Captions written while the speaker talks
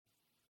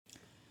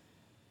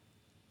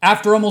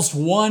After almost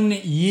 1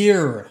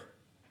 year,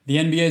 the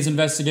NBA's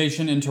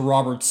investigation into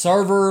Robert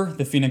Sarver,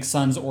 the Phoenix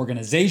Suns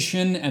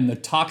organization, and the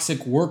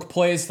toxic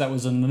workplace that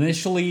was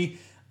initially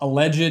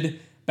alleged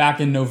back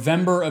in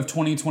November of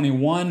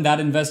 2021, that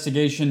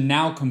investigation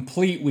now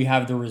complete. We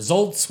have the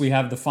results, we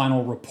have the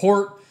final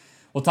report.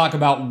 We'll talk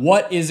about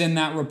what is in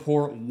that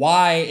report,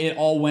 why it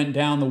all went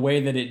down the way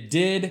that it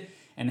did,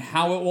 and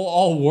how it will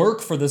all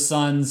work for the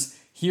Suns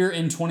here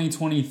in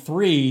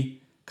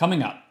 2023,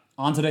 coming up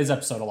on today's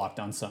episode of Locked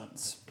On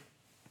Suns.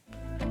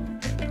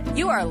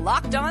 You are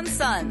Locked On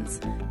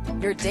Suns,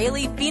 your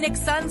daily Phoenix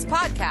Suns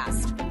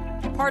podcast.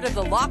 Part of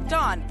the Locked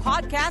On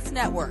Podcast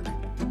Network,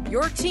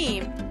 your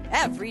team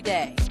every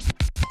day.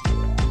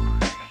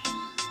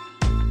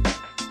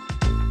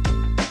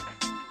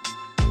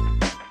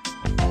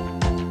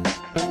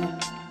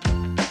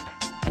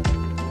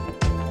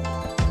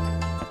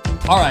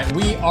 All right,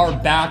 we are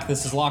back.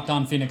 This is Locked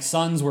On Phoenix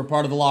Suns. We're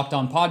part of the Locked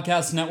On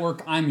Podcast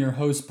Network. I'm your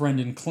host,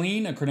 Brendan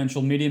Clean, a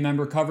credentialed media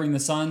member covering the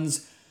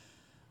Suns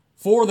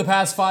for the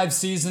past 5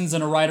 seasons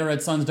and a writer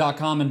at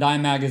Suns.com and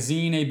Dime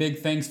Magazine. A big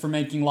thanks for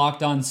making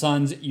Locked On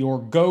Suns your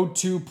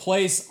go-to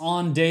place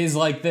on days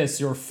like this.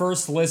 Your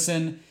first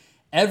listen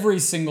every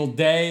single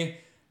day.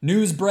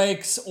 News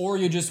breaks, or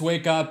you just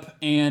wake up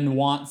and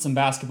want some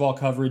basketball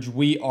coverage.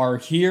 We are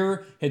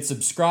here. Hit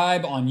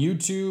subscribe on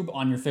YouTube,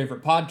 on your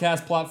favorite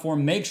podcast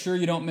platform. Make sure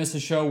you don't miss a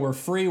show. We're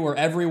free. We're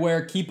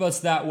everywhere. Keep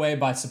us that way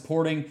by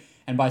supporting.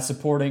 And by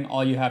supporting,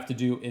 all you have to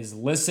do is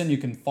listen. You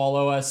can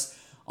follow us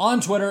on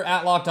Twitter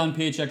at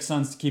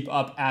LockedOnPHXSuns to keep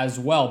up as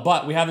well.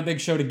 But we have a big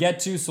show to get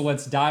to, so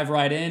let's dive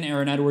right in.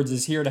 Aaron Edwards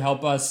is here to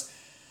help us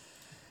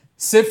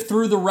sift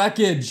through the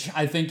wreckage,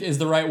 I think is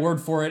the right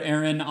word for it,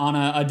 Aaron, on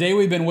a day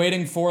we've been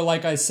waiting for,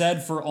 like I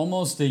said, for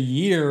almost a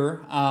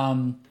year.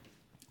 The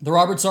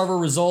Robert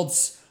Sarver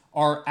results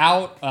are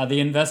out. The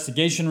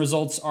investigation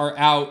results are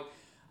out.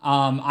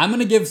 I'm going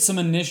to give some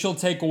initial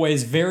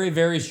takeaways, very,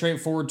 very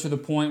straightforward to the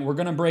point. We're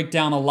going to break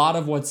down a lot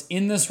of what's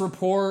in this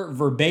report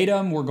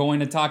verbatim. We're going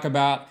to talk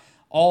about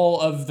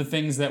all of the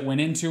things that went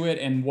into it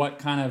and what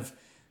kind of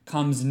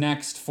comes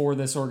next for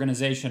this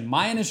organization.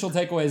 My initial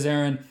takeaways,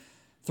 Aaron,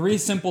 3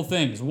 simple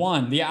things.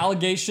 1, the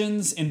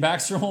allegations in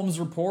Baxter Holmes'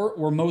 report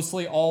were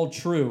mostly all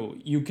true.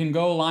 You can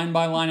go line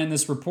by line in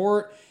this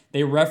report.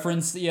 They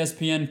referenced the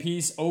ESPN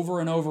piece over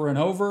and over and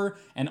over,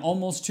 and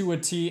almost to a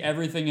T,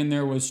 everything in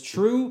there was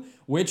true,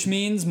 which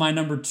means my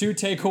number 2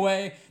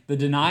 takeaway, the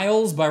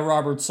denials by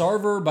Robert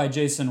Sarver, by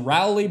Jason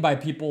Rowley, by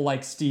people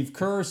like Steve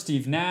Kerr,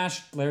 Steve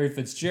Nash, Larry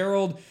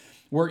Fitzgerald,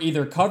 were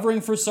either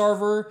covering for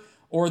Sarver,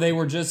 or they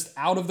were just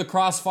out of the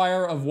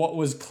crossfire of what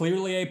was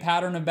clearly a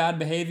pattern of bad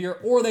behavior,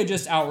 or they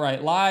just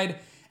outright lied.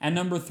 And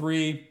number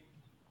 3,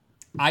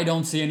 I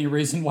don't see any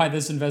reason why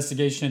this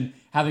investigation,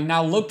 having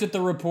now looked at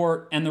the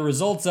report and the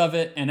results of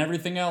it and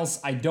everything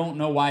else, I don't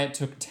know why it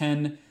took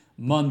 10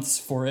 months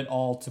for it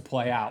all to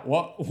play out.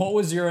 What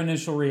was your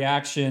initial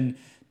reaction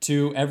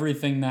to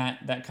everything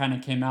that kind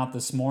of came out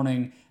this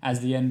morning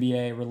as the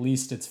NBA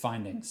released its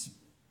findings?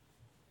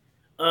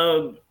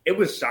 It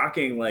was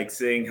shocking, like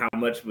seeing how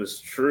much was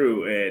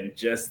true and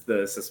just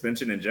the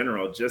suspension in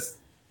general, just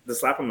the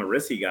slap on the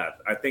wrist he got.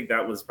 I think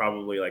that was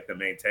probably like the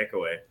main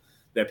takeaway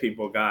that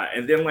people got.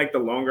 And then like the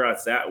longer I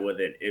sat with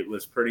it, it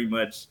was pretty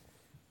much,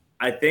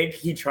 I think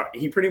he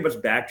pretty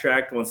much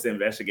backtracked once the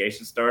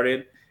investigation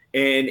started,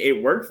 and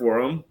it worked for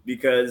him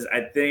because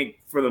I think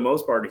for the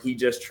most part, he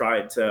just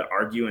tried to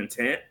argue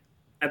intent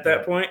at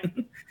that point.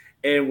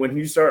 And when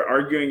you start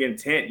arguing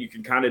intent, you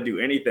can kind of do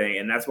anything.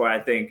 And that's why I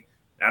think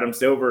Adam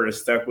Silver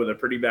is stuck with a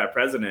pretty bad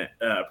precedent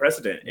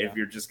if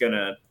you're just going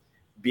to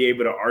be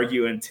able to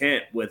argue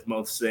intent with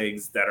most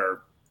things that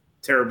are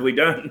terribly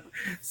done.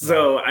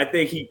 So I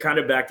think he kind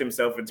of backed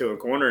himself into a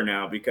corner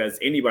now because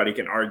anybody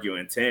can argue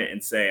intent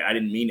and say, I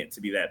didn't mean it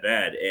to be that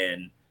bad.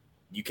 And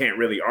you can't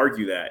really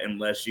argue that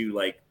unless you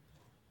like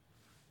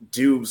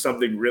do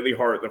something really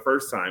hard the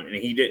first time. And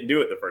he didn't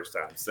do it the first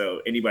time.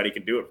 So anybody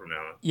can do it from now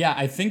on. Yeah,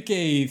 I think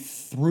a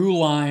through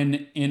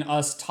line in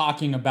us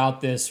talking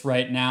about this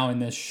right now in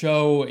this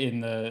show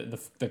in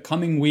the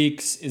coming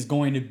weeks is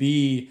going to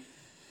be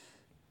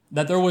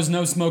that there was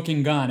no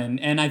smoking gun.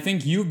 And I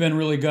think you've been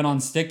really good on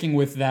sticking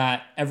with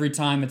that every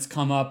time it's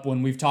come up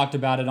when we've talked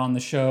about it on the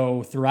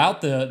show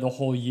throughout the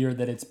whole year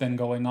that it's been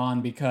going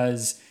on,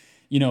 because,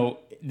 you know,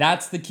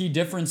 that's the key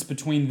difference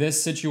between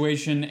this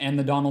situation and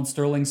the Donald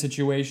Sterling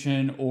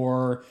situation,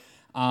 or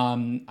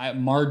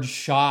Marge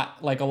Schott,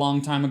 like a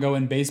long time ago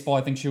in baseball.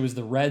 I think she was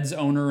the Reds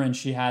owner and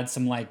she had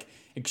some like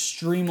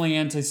extremely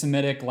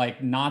anti-Semitic,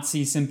 like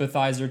Nazi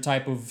sympathizer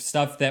type of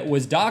stuff that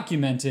was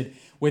documented.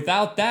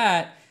 Without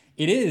that,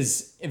 it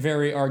is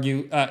very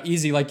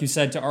easy, like you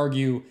said, to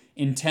argue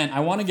intent. I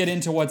want to get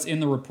into what's in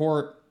the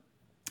report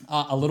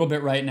a little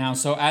bit right now.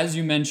 So as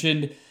you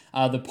mentioned,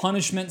 the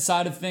punishment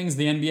side of things,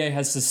 the NBA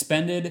has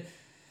suspended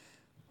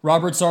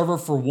Robert Sarver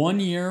for 1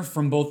 year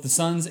from both the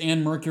Suns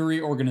and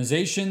Mercury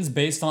organizations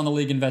based on the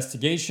league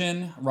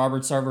investigation.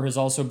 Robert Sarver has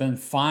also been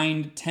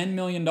fined $10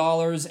 million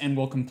and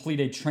will complete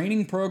a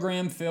training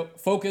program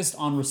focused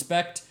on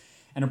respect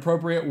and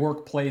appropriate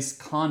workplace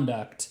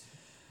conduct.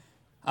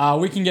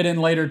 We can get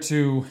in later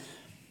to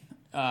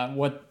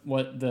what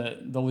the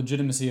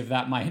legitimacy of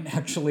that might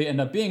actually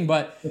end up being,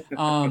 but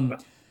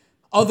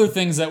other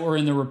things that were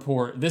in the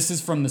report. This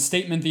is from the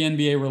statement the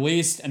NBA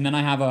released, and then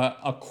I have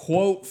a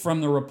quote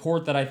from the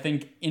report that I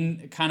think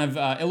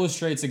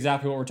illustrates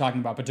exactly what we're talking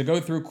about. But to go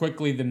through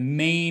quickly, the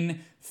main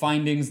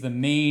findings,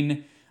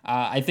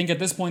 I think at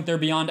this point they're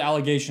beyond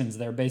allegations.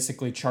 They're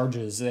basically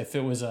charges if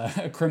it was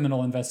a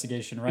criminal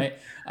investigation, right?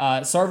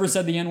 Sarver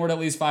said the N-word at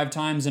least 5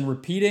 times and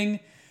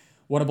repeating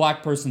what a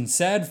black person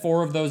said,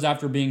 4 of those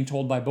after being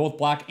told by both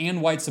black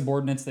and white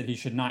subordinates that he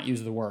should not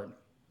use the word.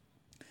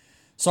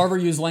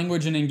 Sarver used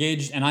language and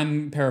engaged, and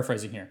I'm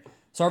paraphrasing here.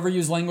 Sarver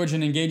used language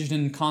and engaged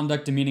in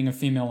conduct demeaning of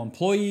female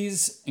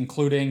employees,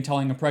 including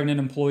telling a pregnant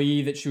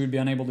employee that she would be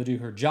unable to do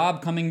her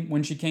job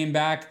when she came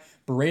back,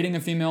 berating a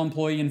female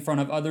employee in front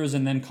of others,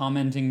 and then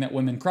commenting that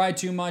women cry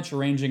too much,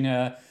 arranging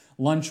a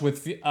lunch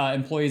with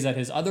employees at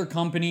his other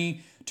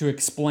company to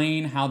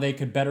explain how they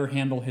could better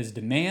handle his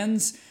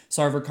demands.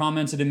 Sarver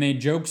commented and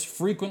made jokes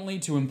frequently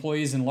to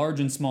employees in large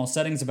and small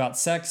settings about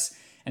sex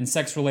and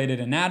sex-related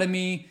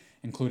anatomy,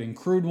 including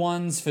crude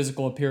ones,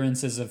 physical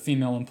appearances of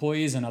female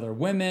employees and other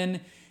women,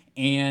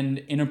 and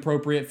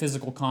inappropriate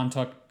physical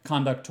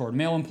conduct toward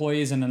male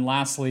employees. And then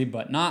lastly,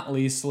 but not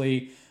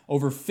leastly,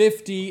 over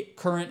 50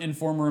 current and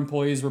former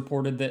employees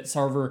reported that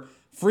Sarver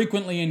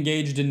frequently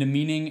engaged in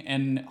demeaning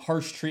and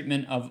harsh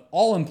treatment of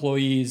all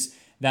employees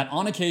that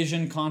on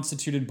occasion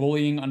constituted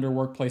bullying under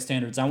workplace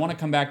standards. I want to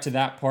come back to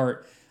that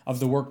part of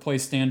the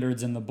workplace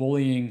standards and the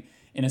bullying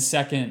in a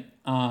second.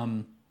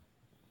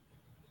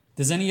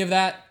 Does any of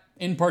that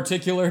in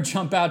particular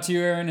jump out to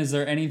you, Aaron? Is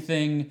there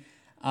anything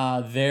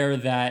there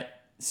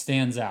that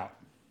stands out?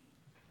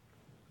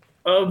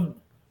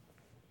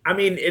 I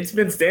mean, it's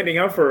been standing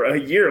out for a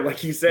year,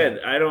 like you said.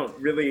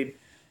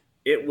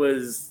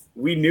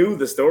 We knew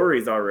the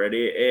stories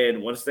already,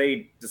 and once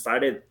they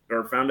decided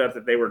or found out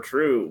that they were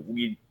true,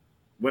 we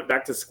went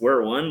back to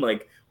square one.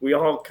 Like, we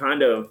all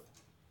kind of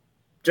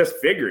just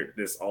figured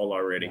this all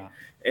already. Yeah.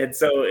 And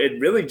so it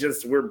really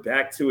we're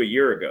back to a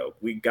year ago.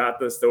 We got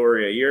the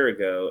story a year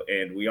ago,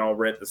 and we all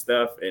read the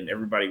stuff, and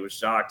everybody was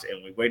shocked,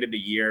 and we waited a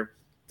year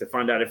to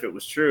find out if it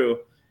was true.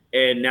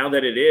 And now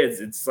that it is,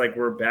 it's like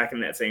we're back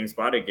in that same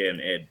spot again,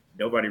 and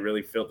nobody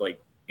really felt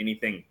like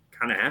anything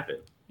kind of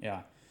happened.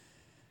 Yeah.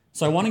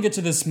 So I want to get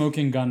to the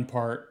smoking gun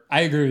part.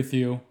 I agree with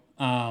you.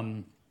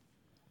 I'm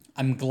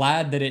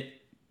glad that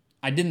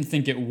I didn't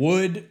think it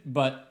would,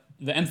 but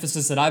the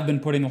emphasis that I've been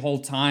putting the whole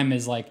time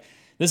is like,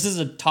 this is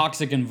a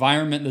toxic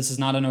environment. This is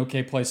not an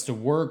okay place to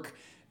work.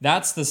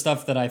 That's the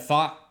stuff that I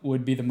thought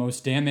would be the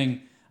most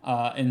damning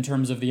in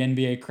terms of the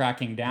NBA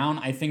cracking down.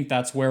 I think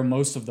that's where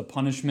most of the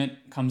punishment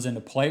comes into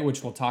play,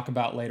 which we'll talk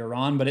about later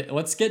on. But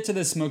let's get to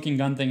this smoking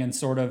gun thing and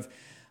sort of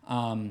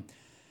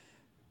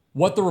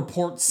what the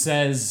report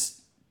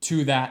says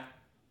to that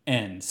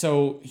end.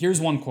 So here's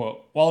one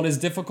quote. While it is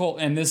difficult,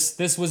 and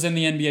this was in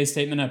the NBA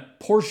statement, a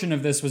portion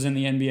of this was in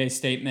the NBA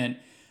statement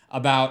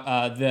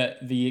about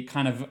the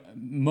kind of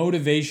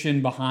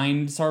motivation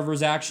behind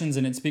Sarver's actions,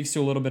 and it speaks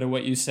to a little bit of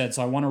what you said,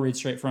 so I want to read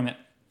straight from it.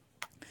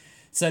 It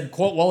said,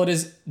 quote, while it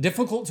is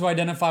difficult to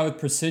identify with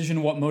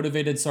precision what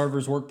motivated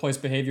Sarver's workplace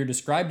behavior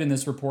described in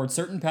this report,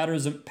 certain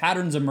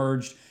patterns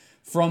emerged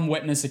from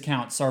witness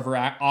accounts.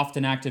 Sarver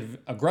often acted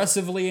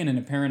aggressively in an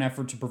apparent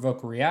effort to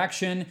provoke a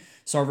reaction.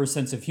 Sarver's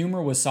sense of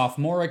humor was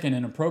sophomoric and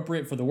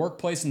inappropriate for the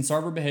workplace, and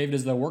Sarver behaved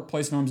as though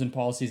workplace norms and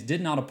policies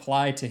did not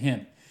apply to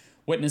him.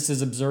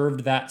 Witnesses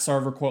observed that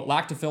Sarver, quote,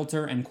 lacked a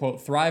filter and,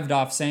 quote, thrived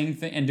off saying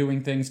and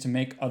doing things to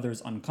make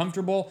others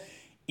uncomfortable.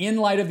 In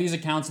light of these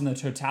accounts and the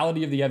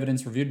totality of the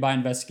evidence reviewed by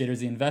investigators,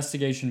 the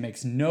investigation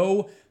makes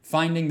no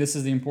finding, this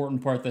is the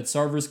important part, that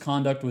Sarver's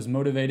conduct was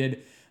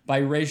motivated by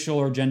racial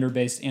or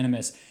gender-based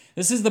animus.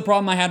 This is the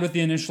problem I had with the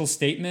initial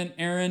statement,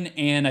 Aaron,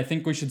 and I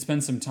think we should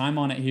spend some time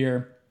on it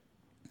here.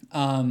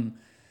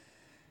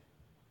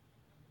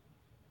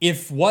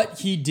 If what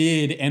he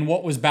did and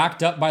what was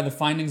backed up by the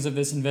findings of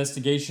this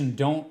investigation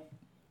don't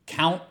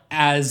count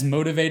as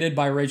motivated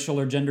by racial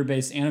or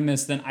gender-based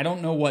animus, then I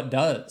don't know what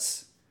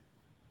does.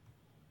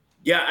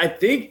 Yeah, I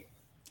think...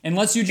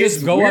 Unless you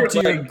just go up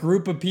to your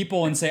group of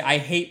people and say, I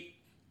hate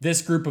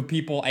this group of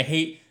people, I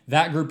hate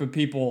that group of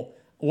people.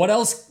 What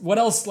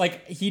else?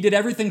 Like, he did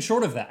everything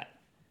short of that.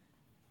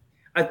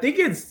 I think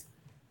it's...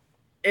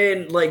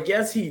 And, like,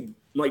 yes, he,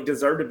 like,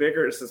 deserved a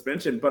bigger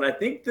suspension, but I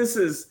think this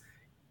is...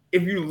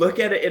 If you look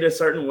at it in a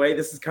certain way,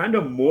 this is kind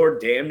of more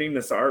damning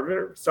to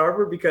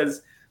Sarver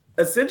because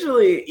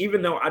essentially,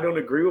 even though I don't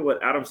agree with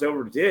what Adam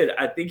Silver did,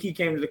 I think he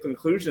came to the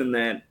conclusion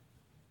that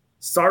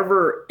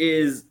Sarver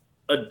is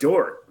a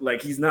dork.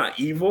 Like, he's not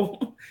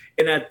evil.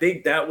 And I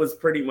think that was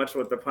pretty much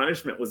what the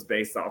punishment was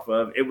based off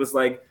of. It was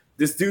like,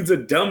 this dude's a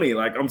dummy.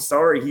 Like, I'm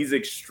sorry, he's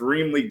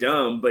extremely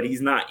dumb, but he's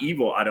not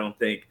evil, I don't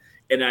think.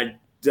 And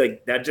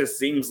that just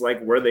seems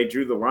like where they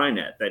drew the line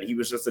at, that he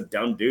was just a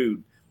dumb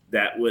dude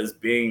that was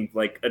being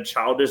like a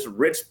childish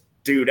rich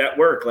dude at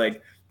work.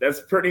 Like, that's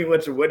pretty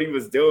much what he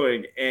was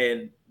doing.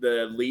 And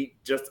the league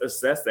just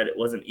assessed that it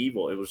wasn't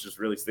evil. It was just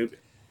really stupid.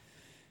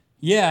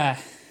 Yeah.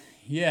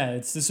 Yeah,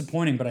 it's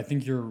disappointing, but I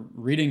think you're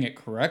reading it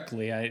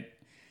correctly.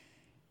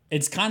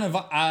 It's kind of,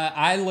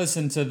 I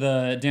listen to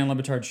the Dan Le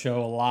Batard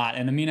show a lot,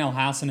 and Amin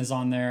Elhassan is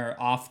on there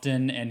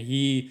often, and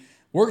he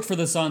worked for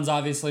the Suns.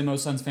 Obviously,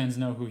 most Suns fans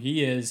know who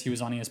he is. He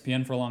was on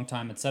ESPN for a long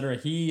time, etc.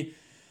 He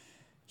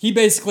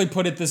basically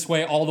put it this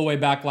way all the way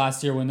back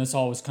last year when this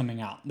all was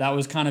coming out. That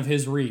was kind of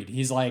his read.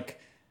 He's like,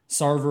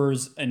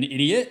 Sarver's an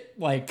idiot.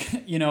 Like,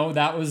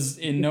 that was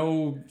in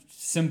no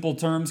simple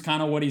terms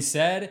kind of what he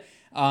said.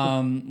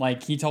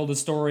 Like, he told a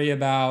story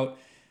about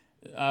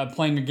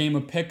playing a game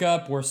of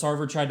pickup where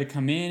Sarver tried to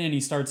come in and he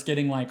starts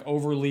getting like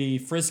overly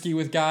frisky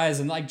with guys,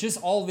 and like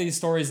just all these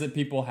stories that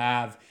people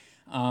have,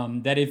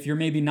 that if you're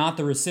maybe not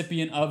the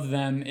recipient of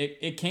them,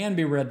 it can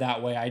be read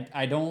that way.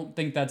 I don't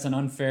think that's an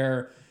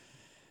unfair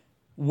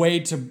way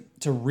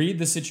to read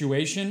the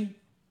situation.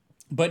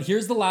 But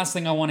here's the last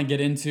thing I want to get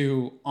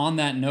into on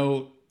that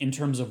note in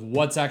terms of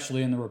what's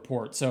actually in the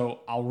report.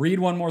 So I'll read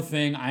one more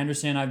thing. I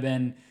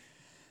understand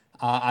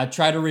I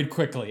try to read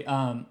quickly.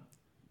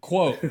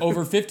 Quote,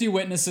 over 50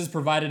 witnesses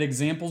provided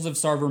examples of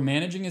Sarver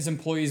managing his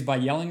employees by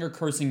yelling or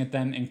cursing at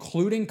them,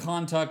 including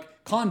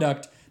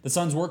conduct the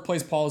Suns'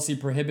 workplace policy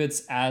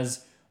prohibits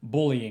as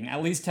bullying.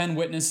 At least 10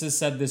 witnesses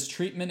said this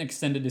treatment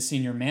extended to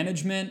senior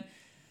management.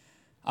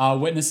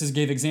 Witnesses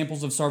gave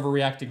examples of Sarver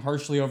reacting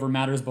harshly over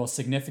matters both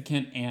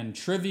significant and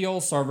trivial.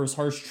 Sarver's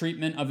harsh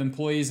treatment of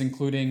employees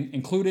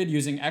included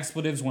using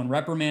expletives when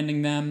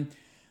reprimanding them.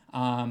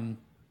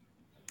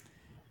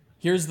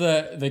 Here's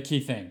the key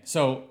thing.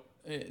 So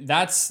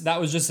that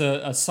was just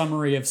a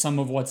summary of some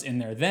of what's in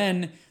there.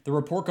 Then the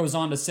report goes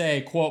on to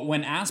say, quote,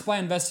 when asked by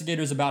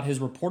investigators about his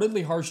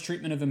reportedly harsh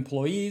treatment of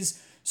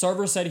employees,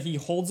 Sarver said he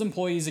holds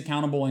employees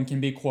accountable and can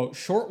be, quote,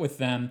 short with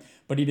them,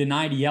 but he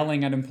denied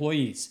yelling at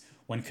employees.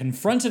 When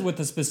confronted with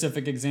the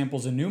specific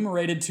examples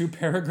enumerated 2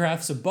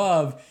 paragraphs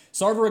above,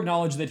 Sarver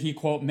acknowledged that he,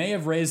 quote, may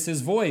have raised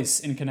his voice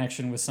in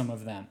connection with some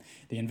of them.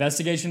 The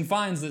investigation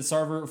finds that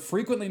Sarver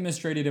frequently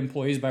mistreated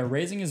employees by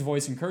raising his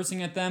voice and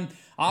cursing at them,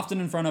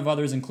 often in front of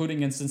others,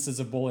 including instances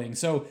of bullying.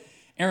 So,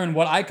 Aaron,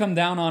 what I come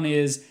down on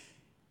is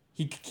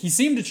he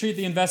seemed to treat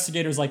the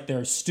investigators like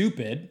they're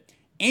stupid,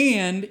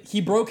 and he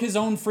broke his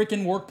own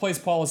freaking workplace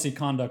policy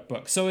conduct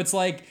book. So it's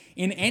like,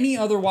 in any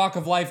other walk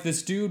of life,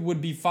 this dude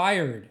would be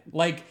fired.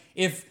 Like,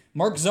 if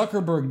Mark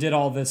Zuckerberg did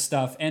all this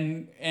stuff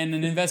and an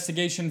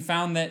investigation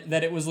found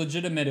that it was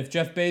legitimate, if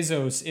Jeff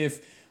Bezos,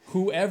 if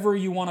whoever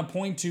you want to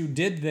point to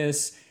did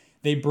this,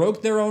 they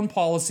broke their own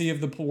policy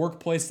of the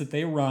workplace that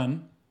they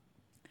run,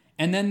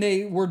 and then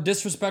they were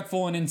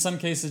disrespectful and in some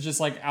cases just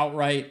like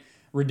outright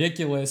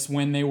ridiculous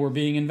when they were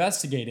being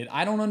investigated.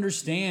 I don't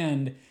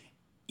understand,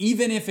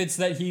 even if it's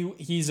that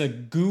he's a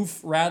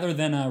goof rather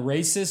than a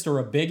racist or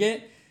a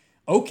bigot.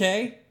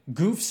 Okay,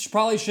 goofs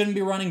probably shouldn't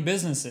be running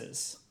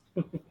businesses.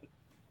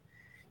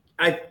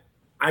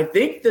 I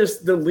think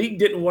the league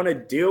didn't want to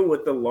deal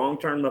with the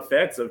long-term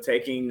effects of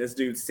taking this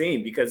dude's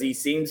team because he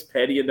seems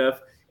petty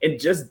enough and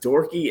just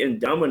dorky and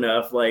dumb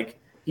enough. Like,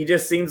 he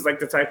just seems like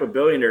the type of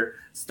billionaire.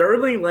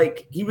 Sterling,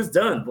 like, he was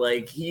done.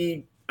 Like,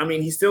 he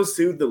still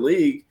sued the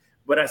league,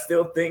 but I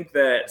still think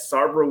that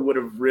Sarver would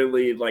have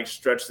really like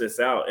stretched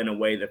this out in a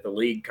way that the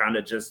league kind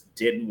of just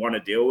didn't want to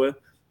deal with.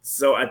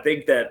 So I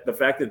think that the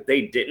fact that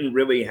they didn't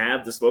really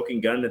have the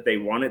smoking gun that they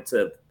wanted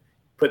to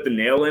put the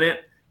nail in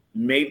it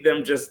made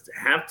them just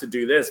have to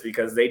do this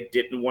because they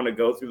didn't want to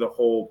go through the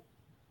whole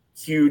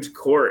huge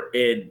court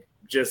and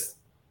just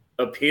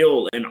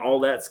appeal and all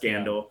that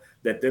scandal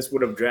that this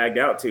would have dragged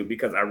out to,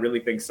 because I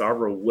really think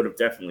Sarver would have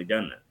definitely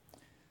done that.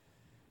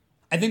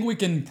 I think we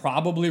can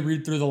probably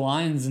read through the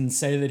lines and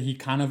say that he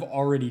kind of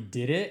already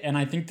did it. And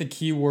I think the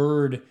key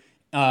word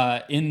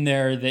in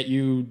there that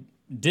you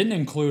didn't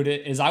include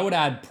it is, I would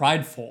add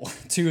prideful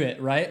to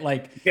it, right?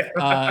 Like,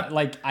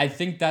 like I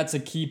think that's a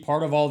key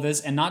part of all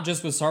this, and not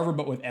just with Sarver,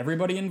 but with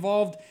everybody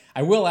involved.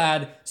 I will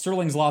add,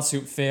 Sterling's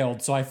lawsuit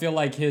failed, so I feel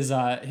like his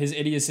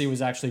idiocy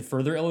was actually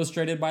further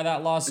illustrated by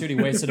that lawsuit. He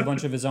wasted a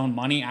bunch of his own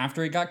money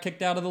after he got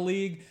kicked out of the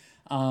league.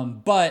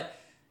 But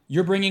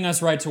you're bringing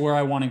us right to where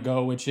I want to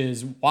go, which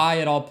is why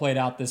it all played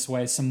out this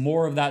way. Some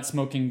more of that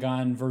smoking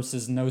gun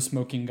versus no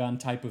smoking gun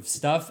type of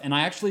stuff. And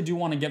I actually do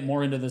want to get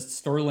more into the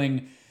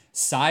Sterling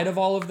side of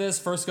all of this.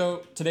 First,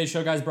 today's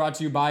show, guys, brought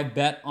to you by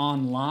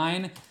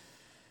BetOnline.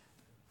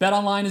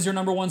 BetOnline is your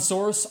number one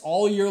source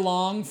all year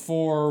long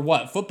for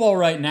football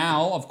right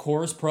now, of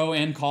course, pro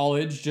and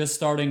college, just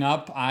starting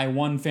up. I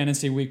won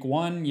fantasy week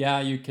 1. Yeah,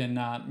 you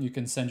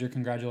can send your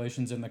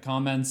congratulations in the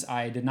comments.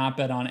 I did not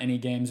bet on any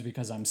games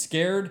because I'm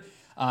scared.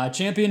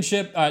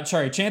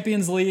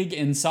 Champions League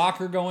in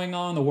soccer going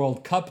on, the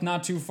World Cup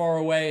not too far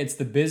away. It's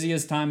the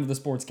busiest time of the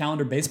sports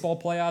calendar. Baseball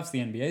playoffs, the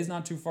NBA is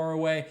not too far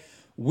away.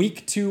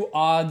 Week 2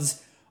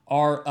 odds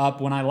are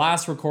up. When I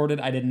last recorded,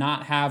 I did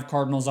not have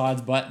Cardinals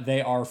odds, but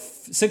they are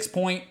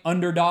 6-point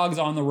underdogs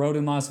on the road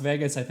in Las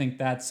Vegas. I think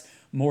that's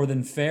more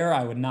than fair.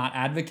 I would not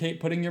advocate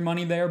putting your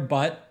money there,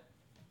 but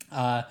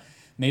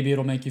maybe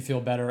it'll make you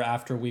feel better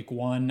after week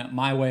 1.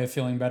 My way of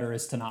feeling better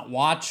is to not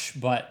watch,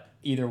 but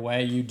either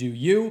way, you do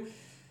you.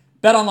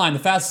 BetOnline, the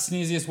fastest and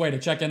easiest way to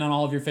check in on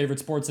all of your favorite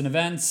sports and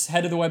events.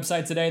 Head to the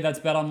website today. That's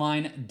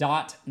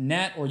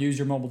betonline.net, or use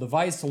your mobile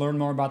device to learn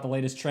more about the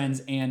latest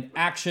trends and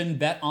action.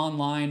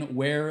 BetOnline,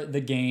 where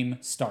the game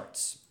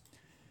starts.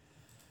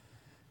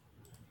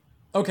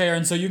 Okay,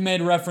 Aaron, so you've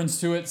made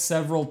reference to it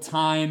several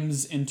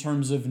times in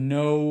terms of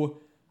no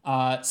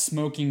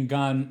smoking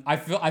gun. I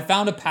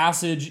found a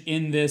passage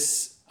in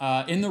this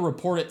in the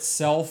report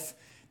itself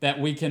that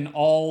we can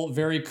all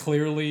very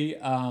clearly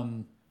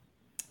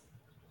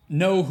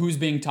know who's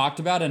being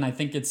talked about, and I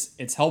think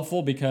it's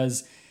helpful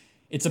because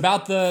it's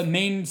about the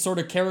main sort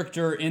of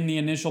character in the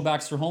initial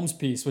Baxter Holmes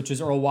piece, which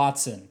is Earl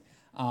Watson,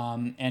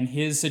 and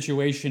his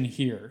situation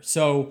here.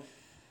 So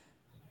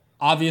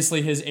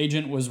obviously his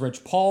agent was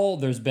Rich Paul.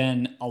 There's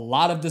been a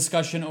lot of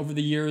discussion over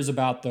the years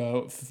about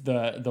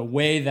the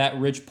way that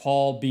Rich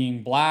Paul,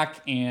 being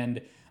black,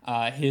 and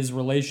his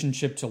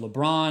relationship to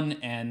LeBron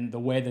and the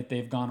way that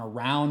they've gone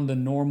around the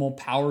normal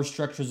power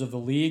structures of the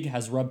league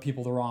has rubbed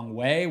people the wrong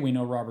way. We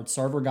know Robert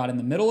Sarver got in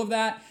the middle of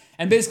that.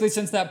 And basically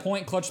since that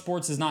point, Clutch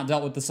Sports has not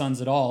dealt with the Suns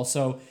at all.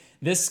 So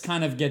this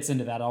kind of gets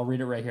into that. I'll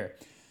read it right here.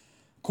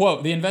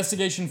 Quote, the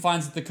investigation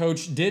finds that the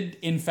coach did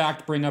in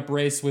fact bring up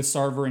race with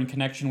Sarver in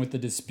connection with the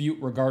dispute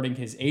regarding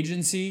his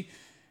agency.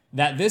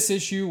 That this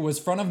issue was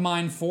front of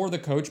mind for the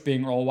coach,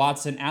 being Earl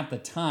Watson at the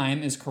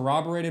time, is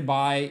corroborated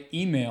by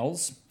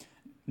emails,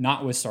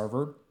 not with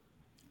Sarver,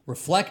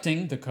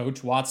 reflecting the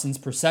coach Watson's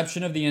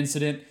perception of the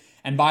incident,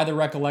 and by the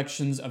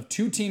recollections of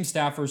two team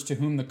staffers to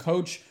whom the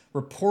coach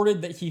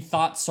reported that he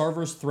thought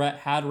Sarver's threat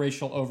had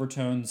racial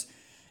overtones.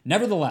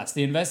 Nevertheless,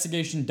 the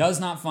investigation does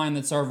not find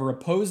that Sarver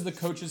opposed the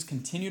coach's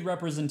continued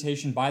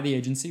representation by the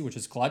agency, which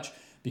is Clutch,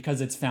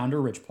 because its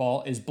founder, Rich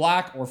Paul, is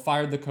black, or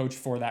fired the coach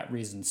for that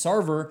reason.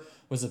 Sarver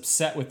was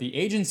upset with the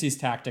agency's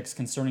tactics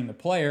concerning the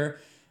player,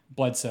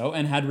 Bledsoe,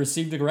 and had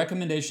received a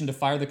recommendation to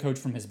fire the coach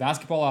from his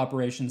basketball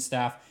operations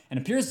staff, and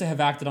appears to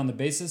have acted on the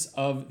basis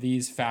of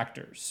these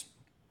factors.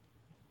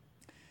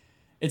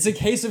 It's a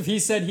case of he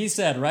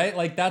said, right?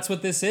 Like, that's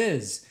what this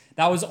is.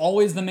 That was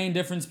always the main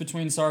difference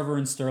between Sarver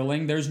and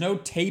Sterling. There's no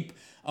tape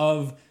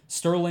of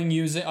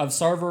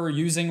Sarver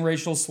using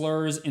racial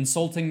slurs,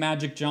 insulting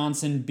Magic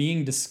Johnson,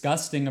 being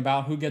disgusting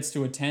about who gets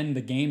to attend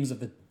the games of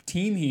the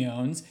team he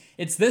owns.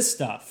 It's this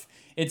stuff.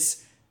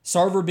 It's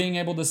Sarver being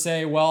able to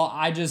say, well,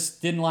 I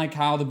just didn't like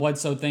how the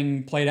Bledsoe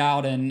thing played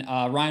out, and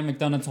Ryan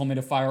McDonough told me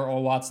to fire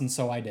Earl Watson,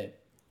 so I did.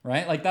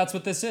 Right? Like, that's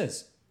what this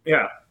is.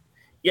 Yeah.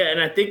 Yeah,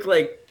 and I think,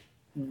 like,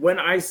 when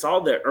I saw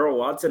that Earl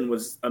Watson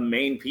was a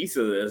main piece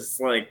of this,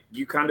 like,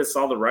 you kind of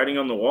saw the writing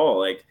on the wall.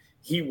 Like,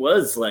 he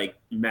was, like,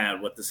 mad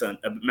about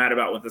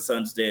what the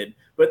Suns did.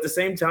 But at the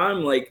same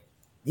time, like,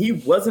 he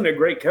wasn't a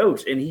great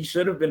coach, and he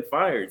should have been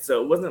fired.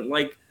 So it wasn't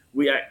like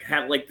we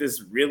had, like,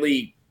 this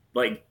really,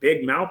 like,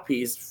 big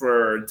mouthpiece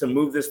to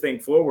move this thing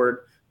forward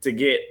to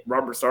get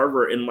Robert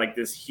Sarver in, like,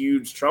 this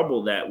huge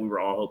trouble that we were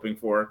all hoping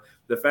for.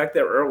 The fact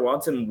that Earl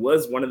Watson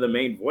was one of the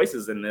main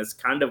voices in this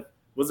kind of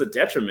was a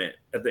detriment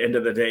at the end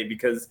of the day,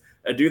 because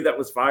a dude that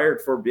was fired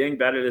for being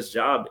bad at his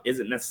job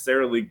isn't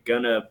necessarily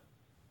gonna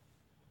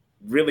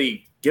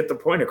really get the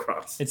point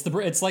across.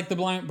 It's like the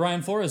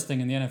Brian Flores thing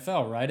in the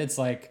NFL, right? It's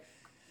like,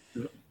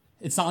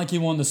 it's not like he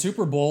won the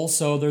Super Bowl,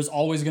 so there's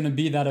always going to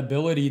be that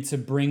ability to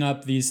bring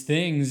up these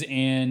things,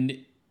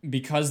 and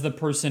because the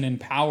person in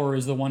power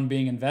is the one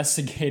being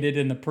investigated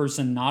and the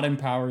person not in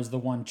power is the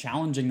one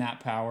challenging that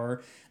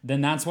power,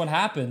 then that's what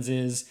happens.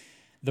 Is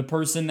the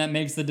person that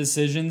makes the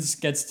decisions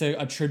gets to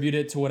attribute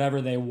it to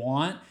whatever they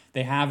want.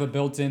 They have a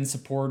built-in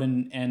support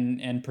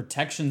and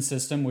protection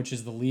system, which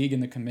is the league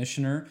and the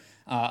commissioner.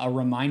 A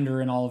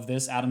reminder in all of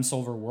this, Adam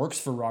Silver works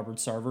for Robert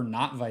Sarver,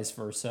 not vice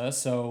versa.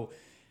 So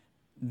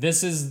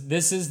this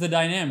is the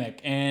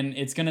dynamic, and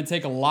it's going to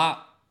take a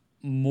lot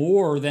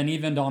more than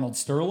even Donald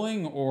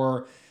Sterling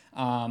or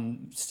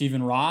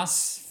Stephen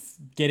Ross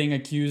getting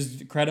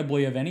accused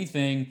credibly of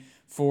anything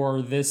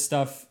for this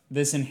stuff,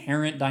 this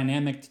inherent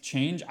dynamic to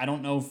change. I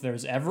don't know if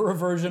there's ever a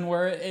version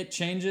where it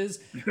changes.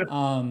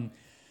 I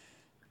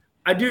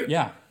do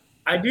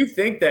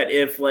think that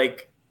if,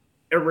 like,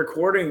 a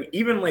recording,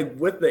 even, like,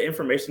 with the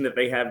information that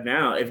they have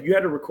now, if you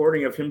had a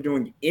recording of him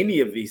doing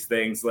any of these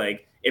things,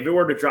 like, if it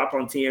were to drop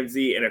on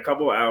TMZ in a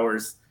couple of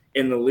hours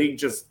and the league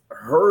just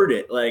heard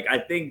it, like, I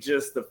think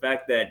just the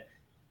fact that,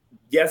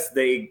 yes,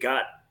 they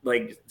got,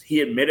 like,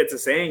 he admitted to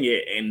saying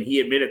it and he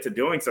admitted to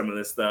doing some of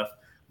this stuff,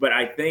 but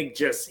I think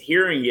just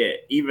hearing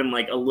it, even,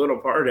 like, a little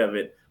part of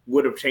it,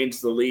 would have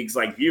changed the league's,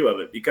 like, view of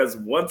it. Because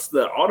once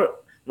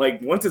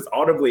it's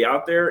audibly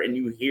out there and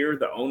you hear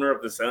the owner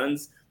of the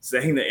Suns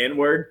saying the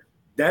N-word,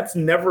 that's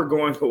never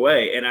going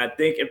away. And I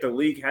think if the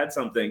league had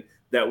something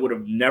that would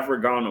have never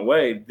gone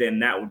away, then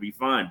that would be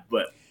fine.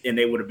 And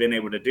they would have been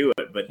able to do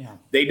it. But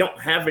They don't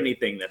have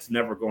anything that's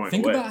never going away.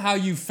 Think about how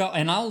you felt.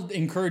 And I'll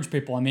encourage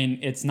people. I mean,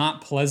 it's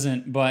not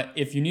pleasant, but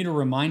if you need a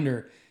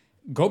reminder,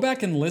 go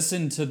back and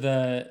listen to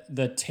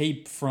the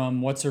tape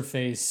from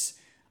What's-Her-Face.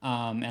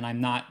 And I'm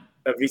not...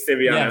 V.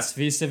 Stiviano. Yes,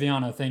 V.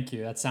 Stiviano. Thank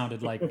you. That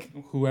sounded like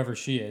whoever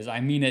she is.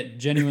 I mean it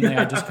genuinely.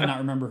 I just could not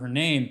remember her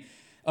name.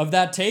 Of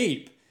that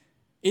tape.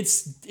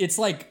 It's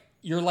like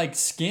your like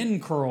skin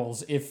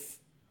curls if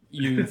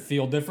you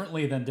feel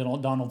differently than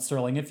Donald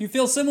Sterling. If you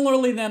feel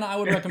similarly, then I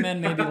would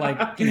recommend maybe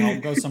like,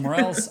 go somewhere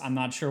else. I'm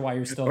not sure why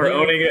you're still or here.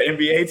 owning an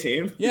NBA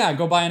team. Yeah,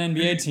 go buy an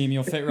NBA team.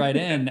 You'll fit right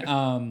in.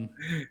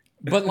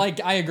 But like,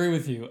 I agree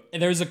with you.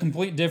 There's a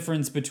complete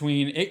difference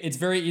between it's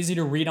very easy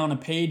to read on a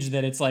page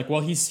that it's like,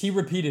 well, he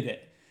repeated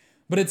it.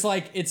 But it's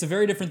like, it's a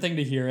very different thing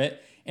to hear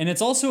it. And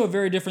it's also a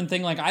very different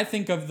thing. Like, I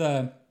think of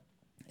the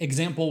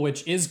example,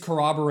 which is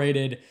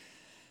corroborated,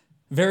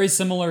 very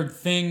similar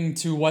thing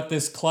to what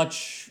this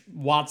Clutch,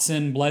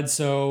 Watson,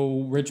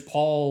 Bledsoe, Rich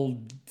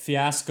Paul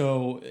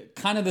fiasco,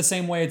 kind of the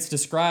same way it's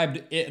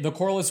described, the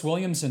Corliss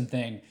Williamson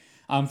thing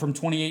from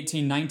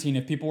 2018-19,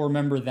 if people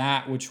remember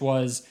that, which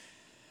was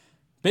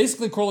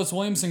basically Corliss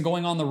Williamson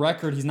going on the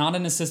record. He's not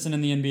an assistant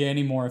in the NBA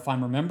anymore, if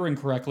I'm remembering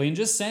correctly, and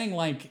just saying,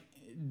 like,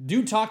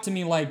 dude talked to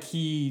me like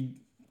he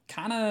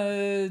kind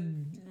of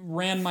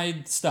ran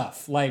my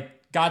stuff, like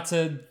got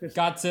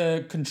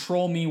to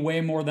control me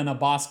way more than a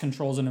boss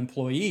controls an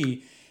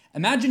employee.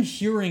 Imagine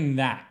hearing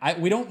that.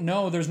 We don't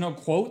know. There's no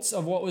quotes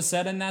of what was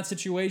said in that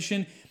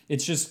situation.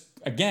 It's just,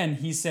 again,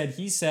 he said,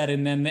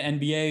 and then the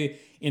NBA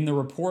in the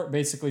report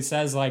basically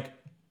says, like,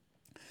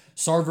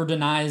 Sarver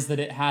denies that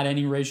it had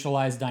any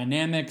racialized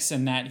dynamics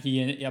and that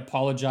he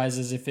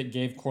apologizes if it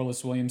gave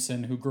Corliss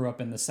Williamson, who grew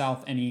up in the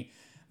South, any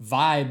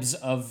vibes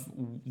of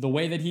the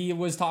way that he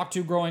was talked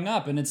to growing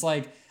up. And it's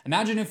like,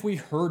 imagine if we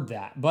heard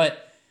that.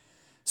 But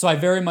so I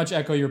very much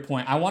echo your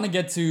point. I want to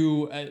get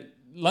to,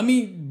 let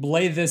me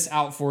lay this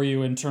out for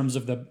you in terms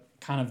of the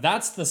kind of,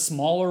 that's the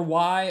smaller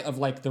why of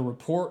like the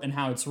report and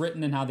how it's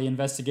written and how the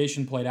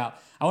investigation played out.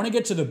 I want to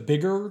get to the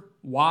bigger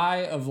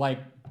why of like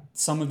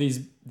some of these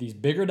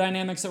bigger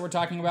dynamics that we're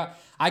talking about.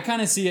 I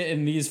kind of see it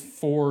in these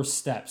 4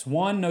 steps.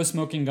 1, no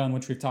smoking gun,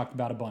 which we've talked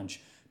about a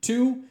bunch.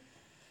 2,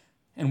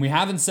 and we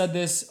haven't said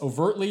this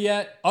overtly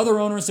yet, other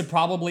owners have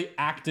probably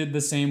acted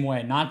the same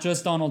way, not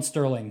just Donald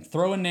Sterling.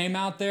 Throw a name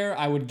out there,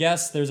 I would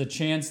guess there's a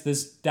chance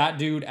that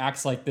dude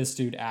acts like this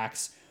dude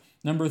acts.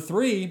 Number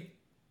 3,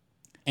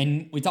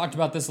 and we talked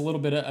about this a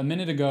little bit a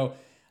minute ago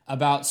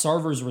about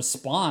Sarver's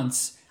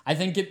response. I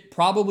think it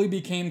probably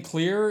became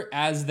clear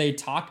as they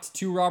talked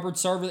to Robert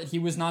Sarver that he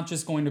was not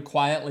just going to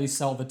quietly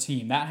sell the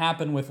team. That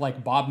happened with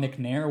like Bob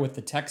McNair with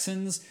the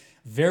Texans.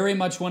 Very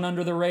much went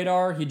under the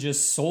radar. He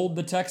just sold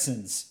the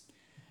Texans.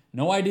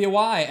 No idea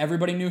why.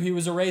 Everybody knew he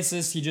was a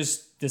racist. He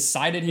just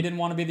decided he didn't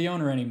want to be the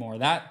owner anymore.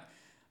 That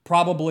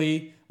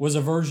probably was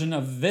a version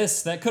of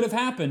this that could have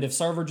happened if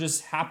Sarver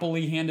just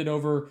happily handed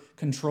over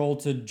control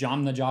to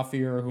John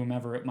Najafi or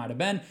whomever it might have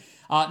been.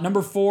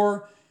 Number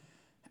 4,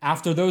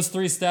 after those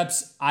 3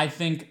 steps, I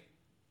think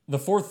the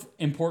 4th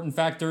important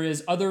factor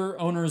is other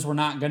owners were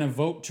not going to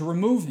vote to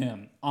remove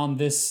him on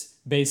this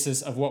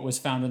basis of what was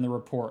found in the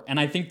report. And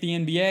I think the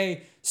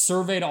NBA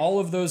surveyed all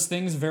of those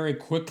things very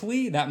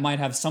quickly. That might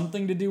have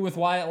something to do with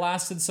why it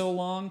lasted so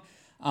long,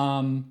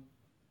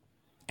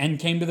 and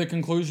came to the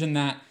conclusion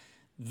that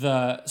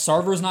the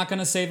Sarver's not going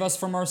to save us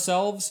from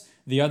ourselves.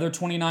 The other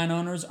 29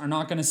 owners are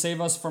not going to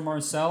save us from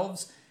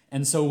ourselves.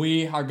 And so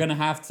we are going to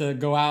have to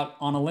go out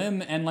on a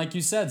limb and, like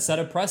you said, set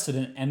a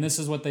precedent. And this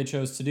is what they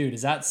chose to do.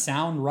 Does that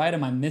sound right?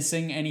 Am I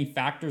missing any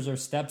factors or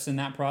steps in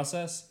that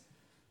process?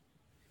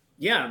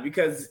 Yeah,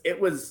 because it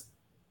was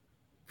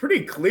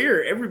pretty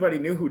clear. Everybody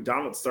knew who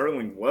Donald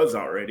Sterling was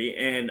already.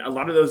 And a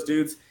lot of those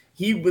dudes,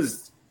 he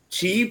was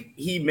cheap.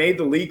 He made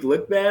the league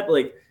look bad.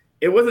 Like,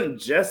 it wasn't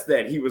just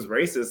that he was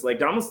racist. Like,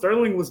 Donald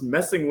Sterling was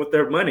messing with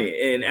their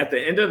money. And at the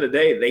end of the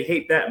day, they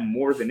hate that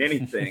more than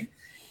anything.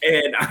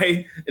 And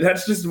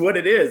that's just what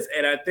it is.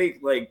 And I think,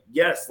 like,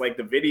 yes, like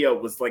the video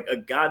was like a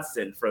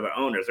godsend for the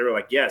owners. They were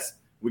like, yes,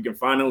 we can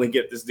finally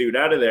get this dude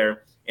out of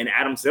there. And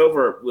Adam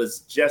Silver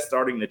was just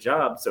starting the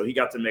job, so he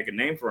got to make a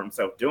name for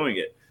himself doing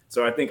it.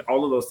 So I think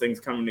all of those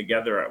things coming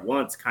together at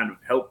once kind of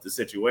helped the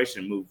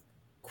situation move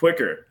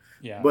quicker.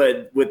 Yeah.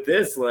 But with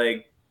this,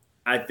 like,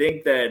 I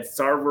think that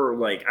Sarver,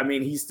 like, I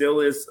mean, he still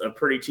is a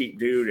pretty cheap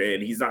dude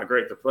and he's not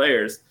great to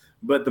players,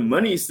 but the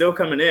money is still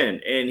coming in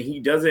and he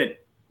doesn't,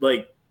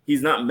 like,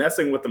 he's not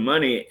messing with the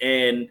money,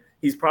 and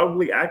he's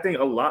probably acting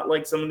a lot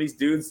like some of these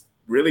dudes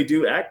really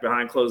do act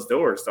behind closed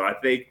doors. So I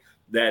think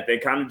that they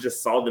kind of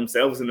just saw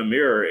themselves in the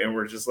mirror and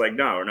were just like,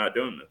 no, we're not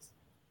doing this.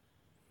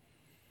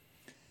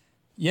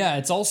 Yeah,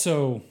 it's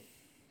also,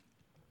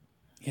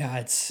 yeah,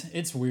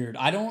 it's weird.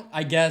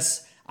 I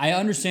guess I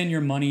understand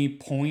your money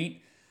point.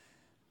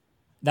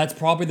 That's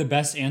probably the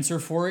best answer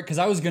for it, because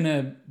I was going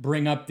to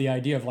bring up the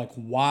idea of like,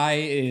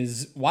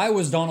 why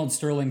was Donald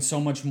Sterling so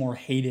much more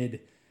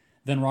hated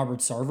than Robert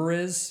Sarver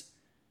is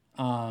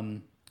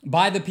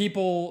by the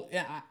people.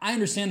 I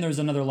understand there's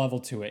another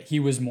level to it. He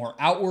was more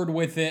outward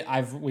with it.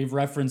 We've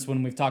referenced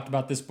when we've talked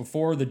about this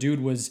before, the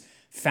dude was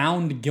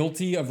found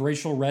guilty of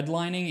racial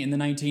redlining in the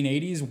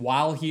 1980s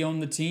while he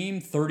owned the team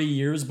 30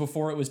 years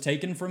before it was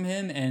taken from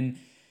him. And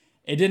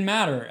it didn't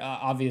matter.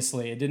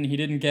 Obviously he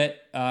didn't get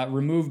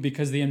removed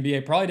because the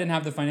NBA probably didn't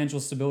have the financial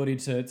stability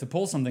to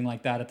pull something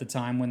like that at the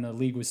time when the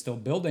league was still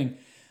building.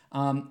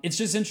 It's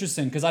just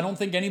interesting because I don't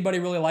think anybody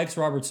really likes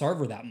Robert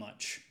Sarver that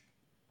much.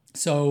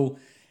 So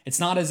it's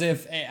not as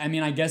if, I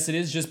mean, I guess it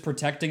is just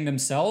protecting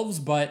themselves,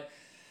 but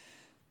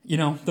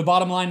the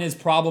bottom line is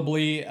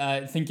probably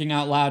thinking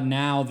out loud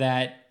now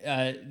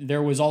that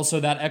there was also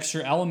that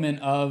extra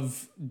element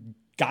of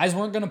guys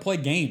weren't going to play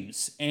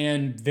games,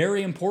 and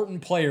very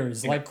important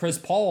players like Chris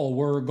Paul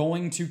were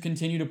going to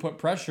continue to put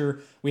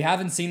pressure. We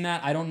haven't seen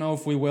that. I don't know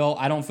if we will.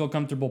 I don't feel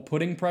comfortable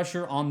putting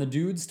pressure on the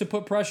dudes to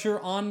put pressure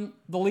on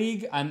the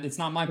league. It's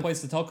not my place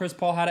to tell Chris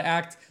Paul how to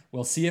act.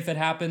 We'll see if it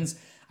happens.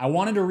 I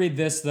wanted to read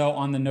this, though,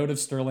 on the note of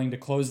Sterling to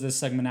close this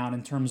segment out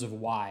in terms of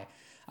why,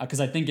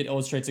 because I think it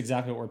illustrates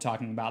exactly what we're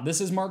talking about.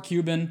 This is Mark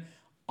Cuban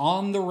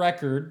on the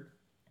record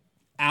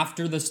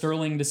after the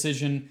Sterling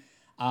decision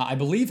I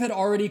believe had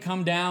already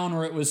come down,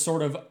 or it was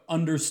sort of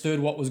understood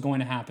what was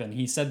going to happen.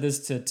 He said this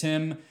to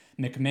Tim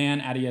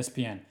McMahon at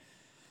ESPN.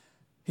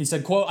 He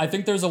said, quote, "I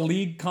think there's a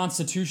league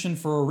constitution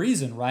for a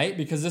reason, right?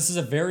 Because this is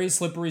a very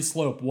slippery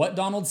slope. What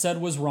Donald said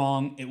was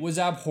wrong. It was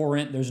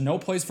abhorrent. There's no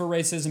place for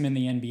racism in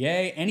the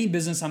NBA, any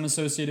business I'm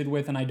associated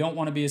with, and I don't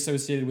want to be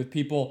associated with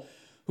people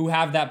who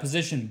have that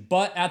position.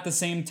 But at the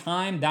same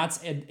time,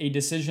 that's a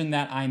decision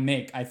that I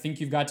make. I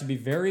think you've got to be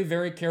very,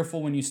 very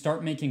careful when you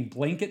start making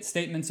blanket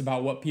statements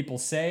about what people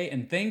say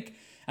and think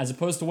as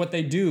opposed to what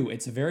they do.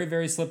 It's a very,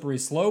 very slippery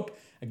slope.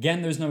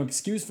 Again, there's no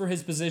excuse for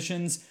his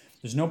positions.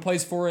 There's no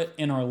place for it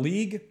in our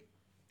league,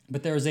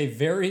 but there's a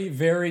very,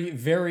 very,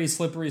 very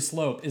slippery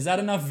slope." Is that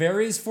enough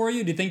varies for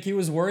you? Do you think he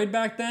was worried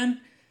back then?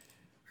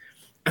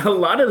 A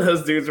lot of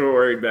those dudes were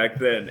worried back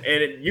then.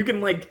 And you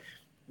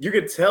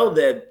could tell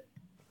that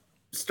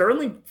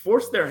Sterling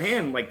forced their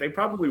hand. Like, they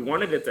probably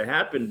wanted it to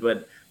happen.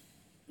 But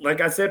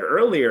like I said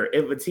earlier,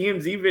 if a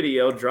TMZ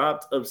video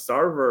dropped of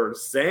Sarver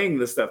saying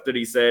the stuff that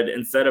he said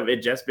instead of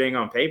it just being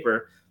on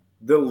paper,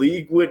 the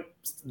league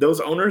those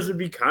owners would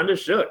be kind of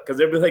shook, because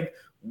they'd be like,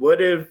 what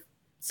if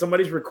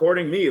somebody's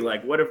recording me?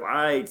 Like, what if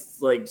I,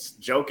 like,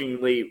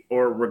 jokingly,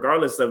 or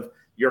regardless of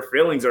your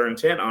feelings or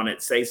intent on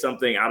it, say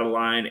something out of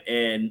line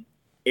and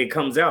it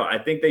comes out? I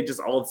think they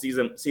just all see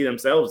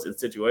themselves in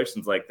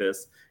situations like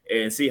this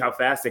and see how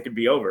fast it could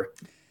be over.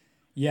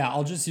 Yeah,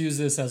 I'll just use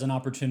this as an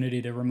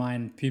opportunity to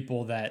remind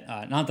people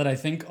that, not that I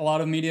think a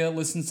lot of media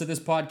listens to this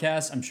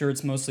podcast, I'm sure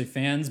it's mostly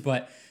fans,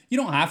 but you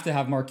don't have to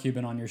have Mark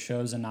Cuban on your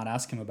shows and not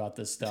ask him about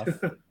this stuff.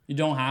 You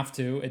don't have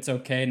to. It's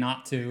okay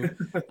not to.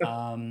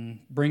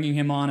 Bringing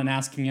him on and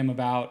asking him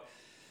about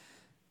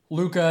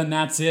Luka, and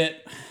that's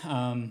it.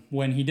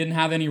 When he didn't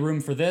have any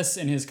room for this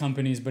in his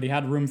companies, but he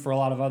had room for a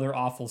lot of other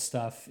awful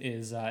stuff,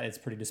 it's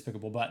pretty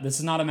despicable. But this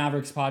is not a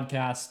Mavericks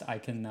podcast. I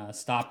can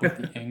stop with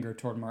the anger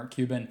toward Mark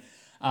Cuban.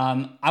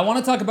 I want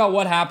to talk about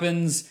what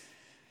happens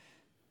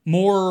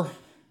more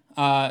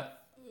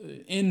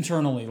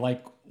internally.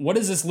 Like, what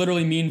does this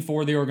literally mean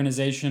for the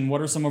organization?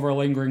 What are some of our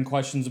lingering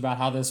questions about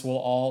how this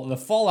will the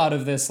fallout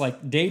of this,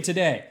 like, day to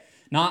day?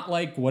 Not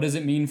like, what does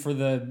it mean for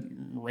the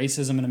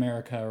racism in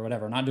America or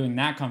whatever? Not doing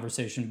that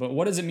conversation, but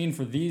what does it mean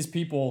for these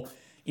people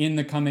in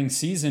the coming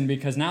season?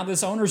 Because now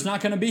this owner's not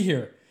going to be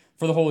here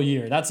for the whole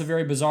year. That's a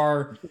very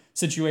bizarre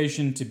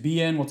situation to be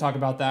in. We'll talk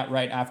about that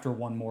right after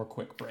one more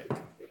quick break.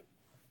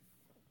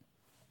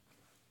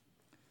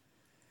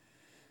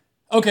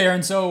 Okay,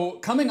 Aaron, so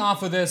coming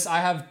off of this,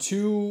 I have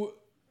two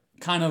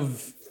kind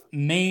of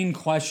main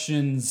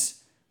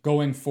questions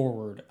going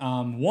forward.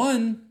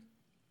 One,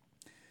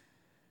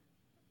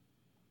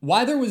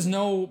 why there was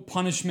no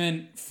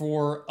punishment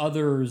for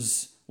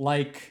others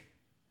like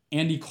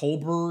Andy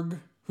Kohlberg,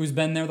 who's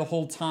been there the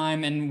whole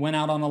time and went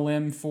out on a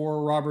limb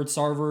for Robert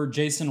Sarver,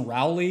 Jason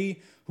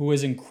Rowley, who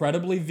is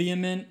incredibly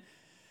vehement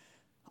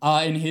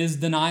in his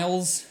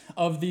denials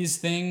of these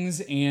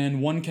things,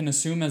 and one can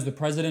assume as the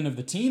president of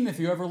the team, if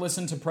you ever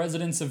listen to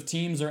presidents of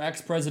teams or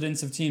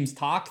ex-presidents of teams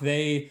talk,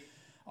 they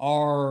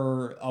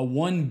are a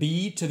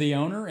 1B to the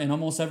owner in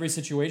almost every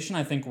situation.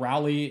 I think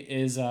Rowley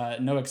is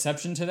no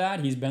exception to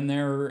that. He's been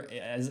there,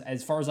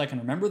 as far as I can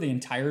remember, the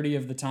entirety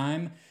of the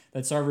time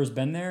that Sarver's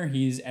been there.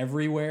 He's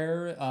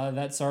everywhere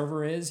that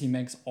Sarver is. He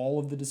makes all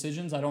of the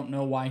decisions. I don't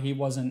know why he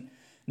wasn't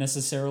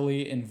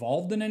necessarily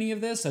involved in any of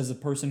this as a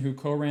person who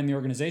co-ran the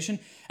organization.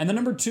 And the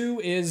number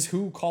two is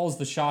who calls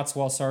the shots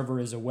while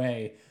Sarver is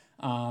away.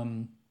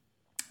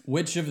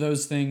 Which of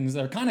those things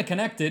are kind of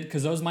connected,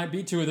 because those might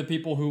be two of the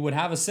people who would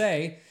have a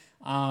say.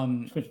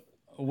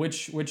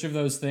 Which of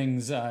those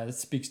things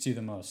speaks to you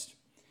the most?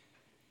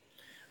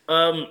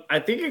 I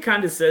think it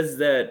kind of says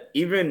that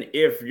even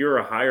if you're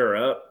a higher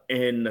up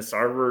in the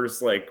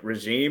Sarver's like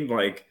regime,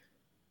 like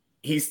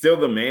he's still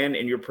the man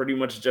and you're pretty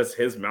much just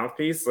his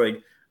mouthpiece.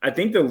 Like, I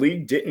think the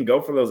league didn't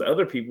go for those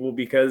other people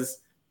because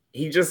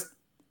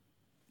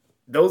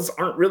those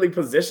aren't really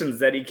positions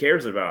that he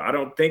cares about. I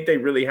don't think they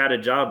really had a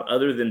job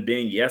other than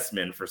being yes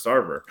men for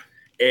Sarver.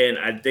 And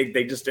I think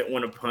they just didn't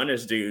want to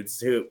punish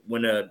dudes who,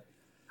 when a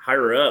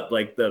higher up,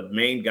 like the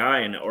main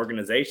guy in the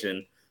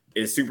organization,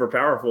 is super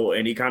powerful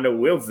and he kind of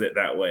wields it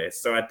that way.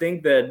 So I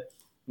think that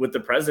with the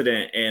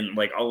president and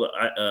like all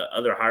the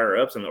other higher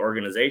ups in the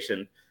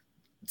organization,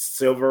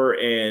 Silver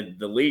and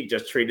the league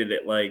just treated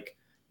it like,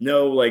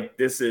 no, like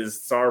this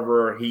is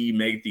Sarver. He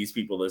made these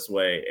people this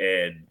way.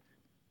 And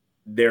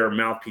their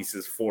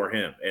mouthpieces for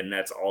him, and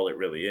that's all it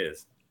really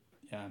is.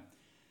 Yeah.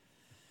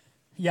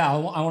 Yeah,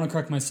 I want to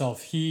correct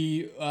myself.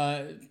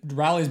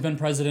 Rowley's been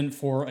president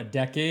for a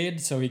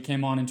decade, so he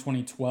came on in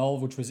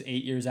 2012, which was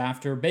 8 years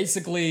after.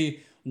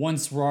 Basically,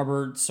 once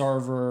Robert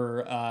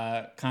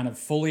Sarver kind of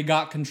fully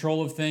got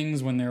control of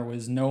things, when there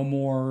was no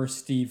more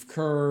Steve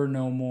Kerr,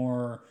 no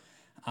more,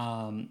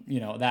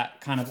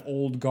 that kind of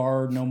old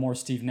guard, no more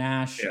Steve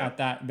Nash at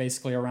that,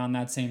 basically around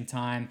that same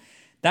time.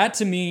 That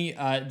to me,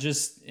 and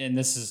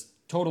this is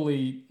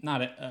totally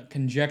not a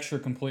conjecture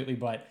completely,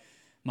 but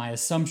my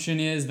assumption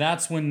is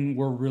that's when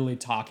we're really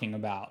talking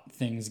about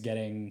things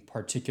getting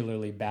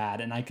particularly bad.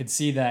 And I could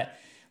see that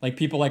like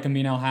people like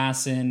Amin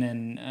Elhassan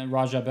and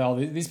Raja Bell,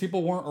 these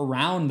people weren't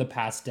around the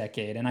past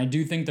decade. And I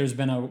do think there's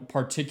been a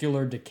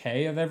particular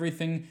decay of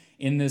everything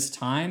in this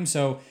time.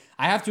 So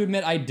I have to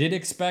admit, I did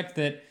expect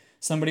that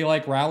somebody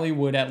like Rowley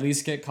would at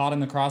least get caught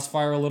in the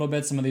crossfire a little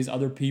bit. Some of these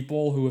other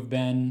people who have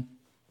been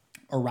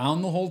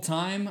around the whole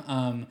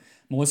time.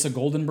 Melissa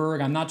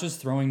Goldenberg, I'm not just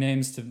throwing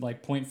names to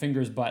like point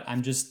fingers, but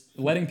I'm just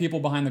letting people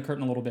behind the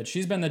curtain a little bit.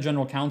 She's been the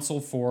general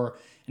counsel for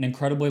an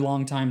incredibly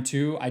long time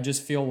too. I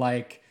just feel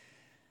like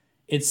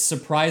it's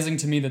surprising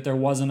to me that there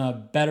wasn't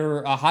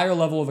a higher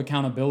level of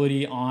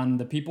accountability on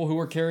the people who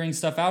were carrying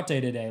stuff out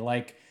day to day.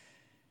 Like,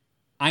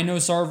 I know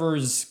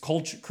Sarver's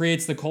culture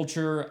creates the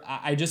culture.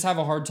 I just have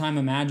a hard time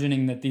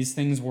imagining that these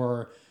things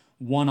were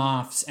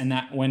one-offs and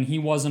that when he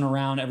wasn't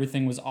around,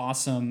 everything was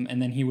awesome.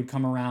 And then he would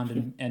come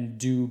around and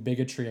do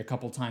bigotry a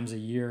couple times a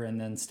year and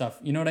then stuff.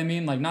 You know what I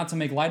mean? Like, not to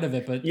make light of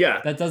it, but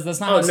that's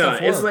not how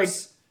stuff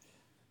works.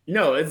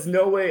 It's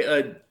no way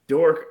a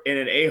dork and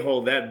an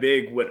a-hole that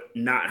big would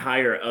not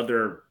hire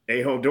other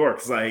a-hole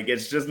dorks. Like,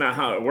 it's just not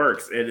how it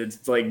works. And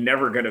it's like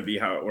never going to be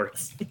how it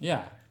works.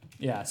 Yeah.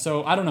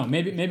 So I don't know.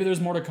 Maybe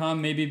there's more to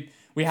come. Maybe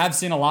we have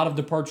seen a lot of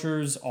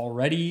departures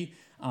already.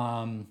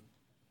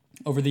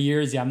 Over the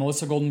years,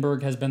 Melissa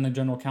Goldenberg has been the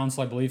general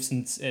counsel, I believe,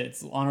 since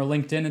it's on her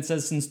LinkedIn. It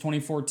says since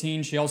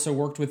 2014. She also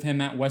worked with him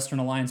at Western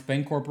Alliance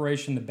Bank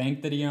Corporation, the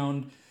bank that he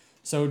owned.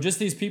 So just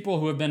these people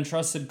who have been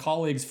trusted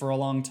colleagues for a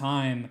long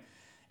time.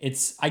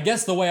 I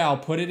guess the way I'll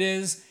put it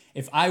is,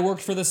 if I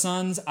worked for the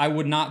Suns, I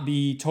would not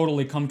be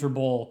totally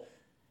comfortable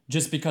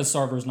just because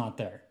Sarver's not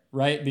there,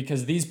 right?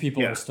 Because these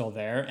people are still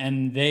there,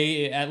 and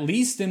they at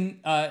least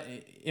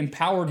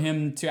empowered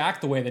him to act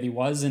the way that he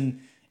was,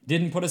 and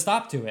didn't put a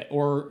stop to it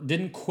or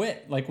didn't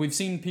quit. Like we've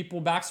seen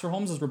people, Baxter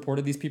Holmes has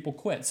reported these people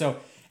quit. So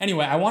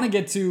anyway, I want to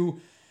get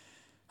to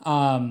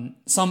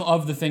some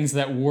of the things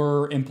that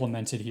were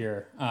implemented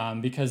here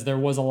because there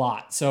was a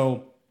lot.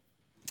 So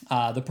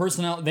the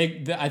personnel,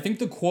 I think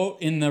the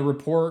quote in the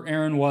report,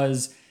 Aaron,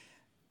 was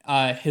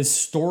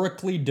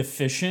historically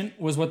deficient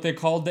was what they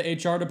called the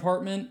HR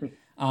department.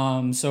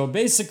 So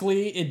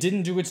basically it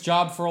didn't do its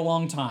job for a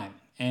long time.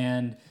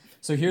 And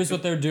so here's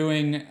what they're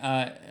doing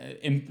that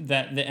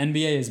the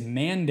NBA is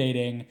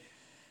mandating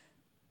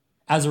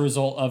as a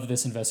result of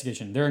this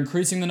investigation. They're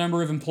increasing the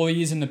number of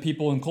employees in the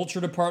People and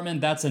Culture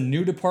Department. That's a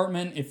new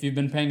department. If you've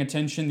been paying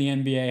attention, the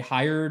NBA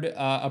hired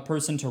a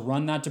person to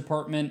run that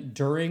department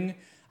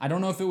I don't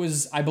know if it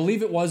was, I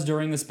believe it was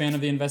during the span of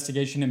the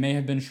investigation. It may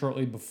have been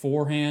shortly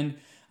beforehand.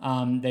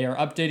 They are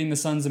updating the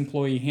Suns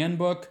employee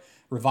handbook,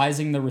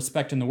 revising the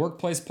respect in the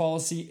workplace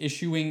policy,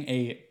 issuing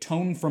a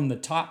tone from the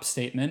top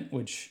statement,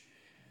 which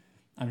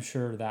I'm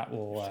sure that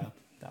will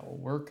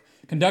work.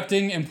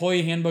 Conducting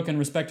employee handbook and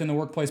respect in the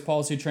workplace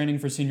policy training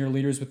for senior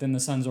leaders within the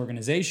Suns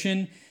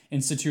organization.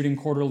 Instituting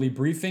quarterly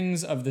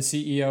briefings of the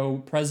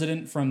CEO,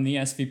 president from the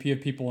SVP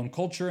of People and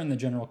Culture and the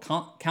General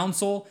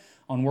Counsel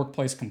on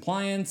workplace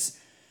compliance.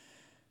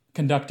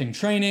 Conducting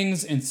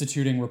trainings,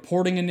 instituting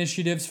reporting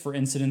initiatives for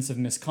incidents of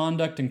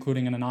misconduct,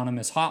 including an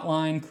anonymous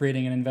hotline,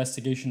 creating an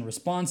investigation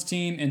response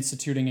team,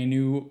 instituting a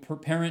new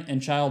parent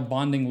and child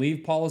bonding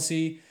leave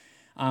policy.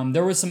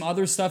 There was some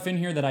other stuff in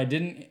here that I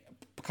didn't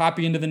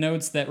copy into the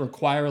notes that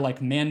require like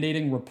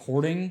mandating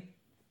reporting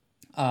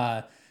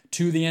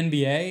to the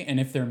NBA, and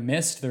if they're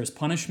missed, there's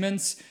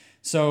punishments.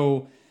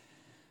 So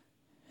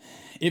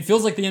it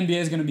feels like the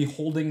NBA is going to be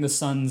holding the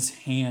Suns'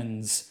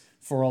 hands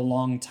for a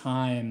long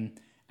time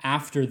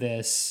after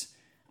this.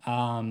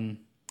 I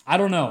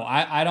don't know.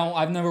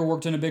 I've never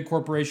worked in a big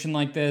corporation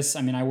like this.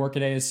 I mean, I work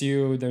at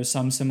ASU. There's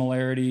some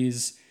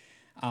similarities.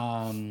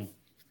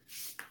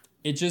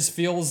 It just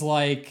feels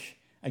like,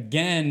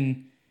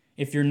 again,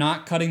 if you're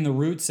not cutting the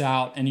roots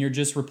out and you're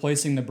just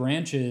replacing the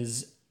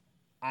branches,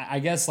 I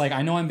guess, like,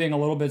 I know I'm being a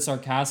little bit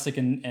sarcastic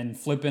and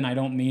flippant. I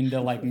don't mean to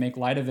like make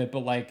light of it, but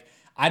like,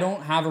 I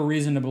don't have a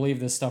reason to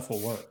believe this stuff will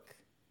work.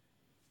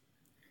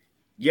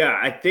 Yeah,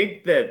 I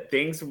think that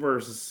things were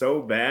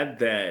so bad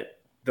that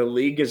the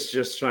league is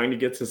just trying to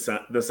get to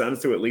the Suns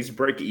to at least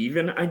break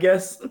even, I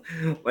guess.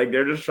 Like,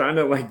 they're just trying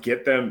to like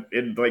get them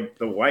in like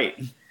the white.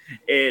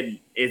 And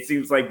it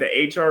seems like the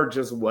HR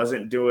just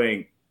wasn't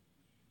doing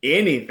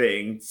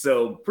anything.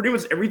 So pretty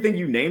much everything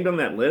you named on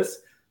that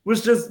list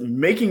was just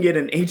making it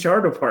an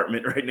HR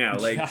department right now.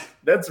 Like,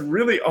 that's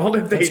really all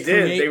that they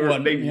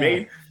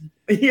did.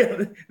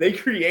 They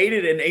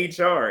created an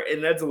HR,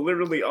 and that's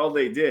literally all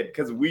they did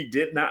because we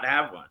did not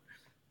have one.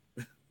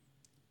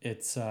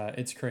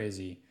 It's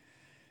crazy.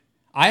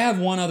 I have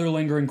one other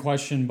lingering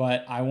question,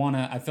 but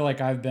I feel like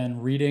I've been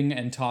reading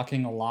and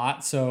talking a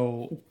lot,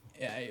 so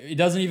it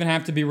doesn't even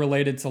have to be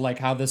related to like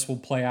how this will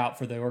play out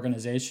for the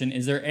organization.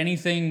 Is there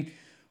anything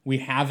we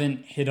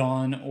haven't hit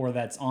on or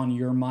that's on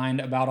your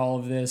mind about all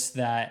of this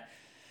that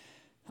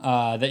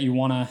you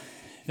want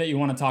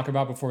to talk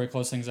about before we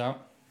close things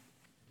out?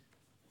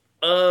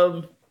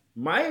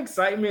 My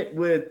excitement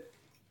with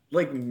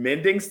like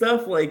mending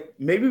stuff, like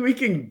maybe we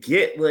can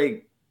get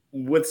like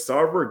with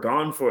Sarver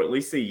gone for at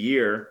least a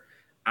year.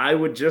 I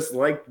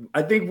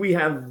think we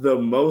have the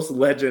most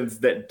legends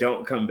that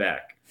don't come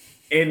back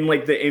in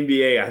like the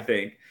NBA, I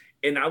think.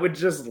 And I would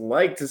just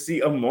like to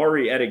see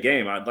Amari at a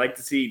game. I'd like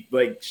to see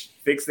like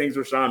fix things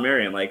with Sean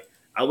Marion. Like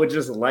I would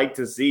just like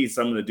to see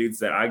some of the dudes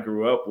that I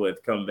grew up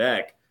with come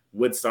back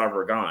with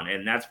Sarver gone.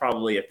 And that's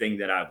probably a thing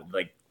that I would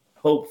like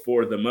hope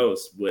for the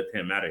most with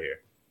him out of here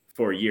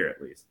for a year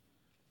at least.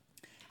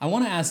 I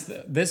want to ask,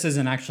 this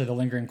isn't actually the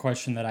lingering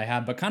question that I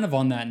had, but kind of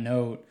on that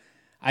note,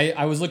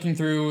 I was looking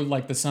through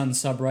like the Suns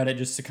subreddit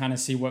just to kind of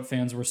see what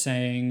fans were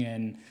saying,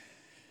 and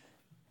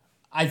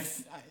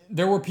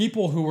there were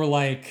people who were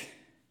like,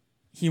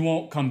 he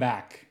won't come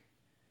back.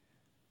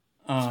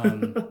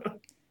 I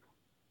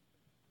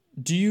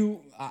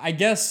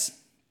guess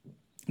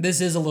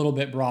this is a little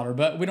bit broader,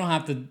 but we don't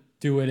have to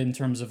do it in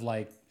terms of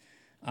like,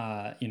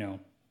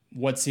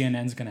 what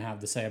CNN's going to have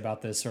to say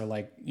about this, or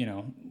like,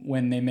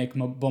 when they make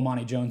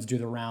Bomani Jones do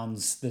the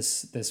rounds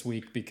this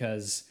week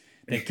because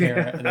they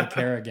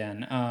care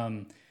again.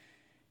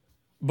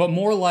 But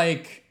more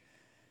like,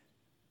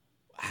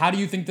 how do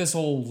you think this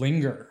will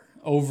linger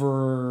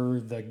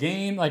over the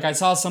game? Like I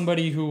saw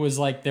somebody who was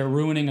like, they're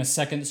ruining a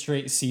second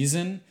straight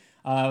season.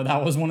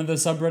 That was one of the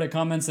subreddit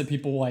comments that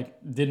people like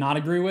did not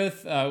agree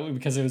with,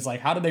 because it was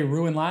like, how did they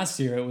ruin last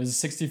year? It was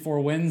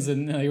 64 wins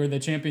and they were the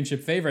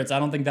championship favorites. I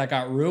don't think that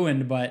got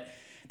ruined, but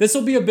this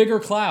will be a bigger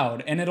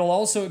cloud, and it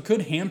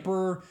could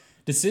hamper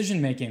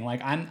decision making.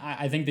 Like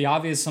I think the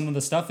obvious, some of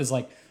the stuff is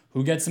like,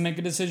 who gets to make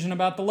a decision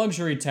about the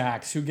luxury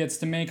tax? Who gets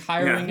to make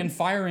hiring and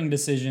firing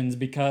decisions?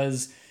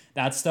 Because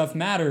that stuff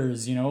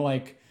matters,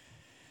 like,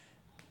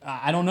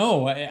 I don't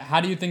know.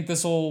 How do you think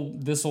this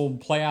will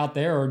play out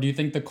there? Or do you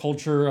think the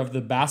culture of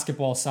the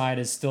basketball side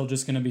is still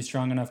just going to be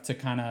strong enough to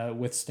kind of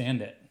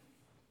withstand it?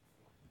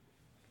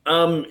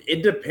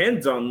 It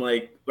depends on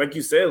like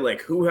you said,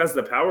 like who has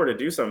the power to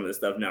do some of this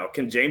stuff now.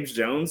 Can James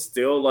Jones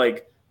still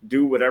like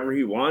do whatever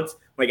he wants?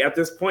 Like at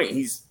this point,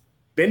 he's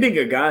spending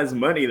a guy's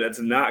money that's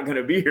not going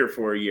to be here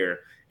for a year.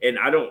 And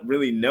I don't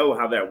really know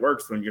how that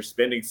works when you're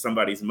spending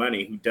somebody's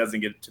money who doesn't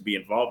get to be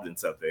involved in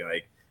something.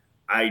 Like,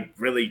 I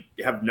really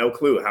have no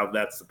clue how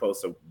that's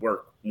supposed to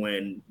work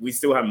when we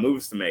still have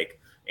moves to make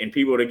and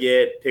people to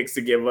get, picks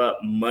to give up,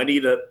 money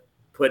to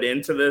put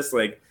into this.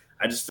 Like,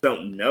 I just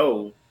don't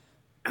know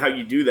how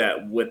you do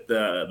that with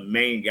the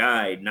main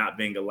guy not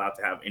being allowed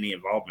to have any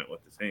involvement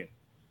with the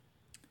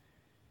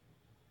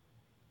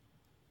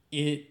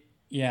team.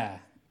 Yeah.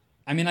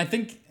 I mean, I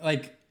think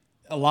like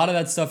a lot of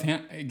that stuff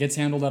gets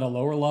handled at a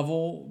lower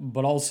level,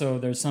 but also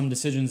there's some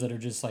decisions that are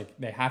just like,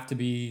 they have to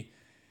be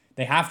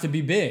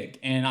big.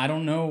 And I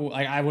don't know,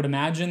 like I would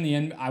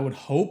imagine I would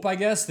hope, I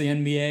guess, the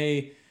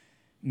NBA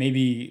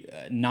maybe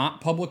not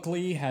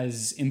publicly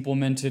has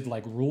implemented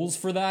like rules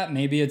for that.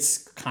 Maybe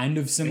it's kind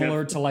of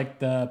similar to like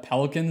the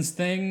Pelicans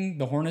thing,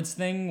 the Hornets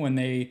thing, when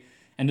they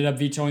ended up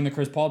vetoing the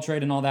Chris Paul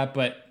trade and all that.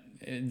 But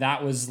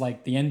that was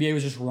like the NBA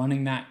was just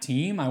running that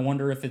team. I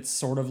wonder if it's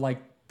sort of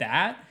like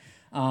that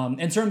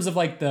in terms of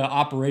like the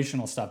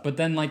operational stuff. But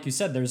then, like you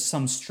said, there's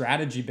some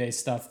strategy based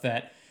stuff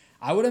that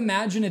I would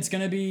imagine it's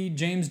going to be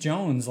James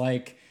Jones,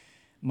 like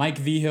Mike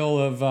Vigil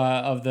of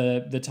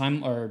the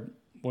Time, or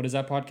what is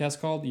that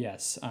podcast called?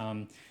 Yes.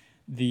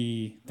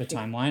 The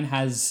Timeline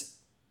has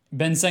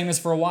been saying this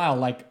for a while,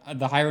 like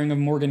the hiring of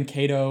Morgan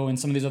Cato and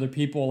some of these other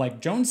people.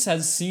 Like Jones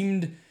has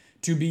seemed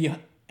to be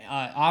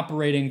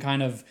operating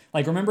kind of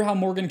like, remember how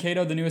Morgan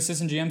Cato, the new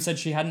assistant GM, said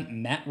she hadn't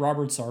met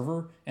Robert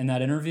Sarver in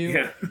that interview?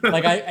 Yeah.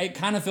 Like it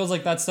kind of feels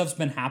like that stuff's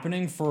been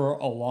happening for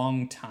a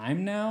long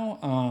time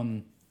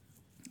now,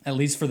 at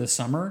least for the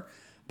summer.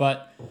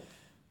 But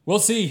we'll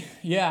see.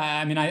 Yeah,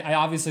 I mean, I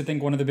obviously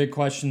think one of the big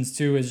questions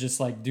too is just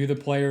like, do the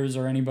players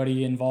or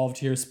anybody involved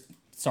here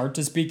start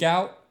to speak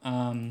out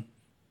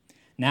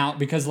now?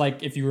 Because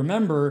like, if you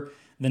remember,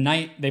 the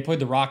night they played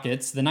the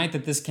Rockets, the night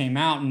that this came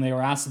out and they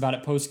were asked about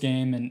it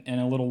post-game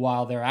and a little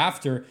while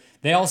thereafter,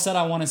 they all said,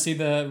 I want to see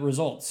the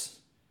results.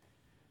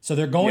 So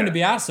they're going to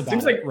be asked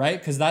about it, right?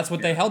 Because that's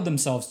what they held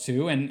themselves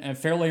to. And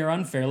fairly or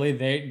unfairly,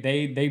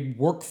 they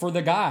work for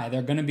the guy.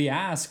 They're going to be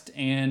asked.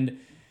 And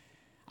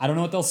I don't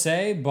know what they'll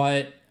say,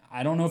 but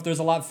I don't know if there's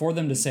a lot for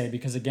them to say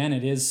because, again,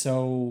 it is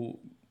so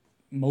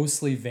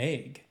mostly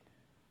vague.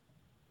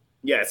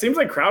 Yeah, it seems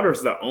like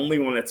Crowder's the only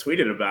one that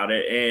tweeted about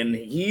it, and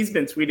he's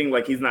been tweeting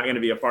like he's not going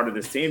to be a part of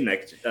this team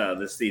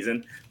this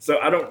season. So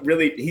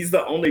he's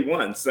the only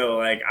one. So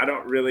like, I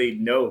don't really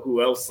know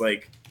who else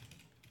like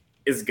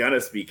is gonna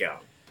speak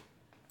out.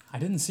 I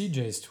didn't see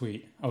Jay's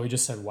tweet. Oh, he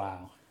just said,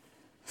 "Wow."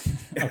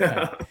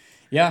 Okay.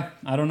 Yeah,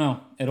 I don't know.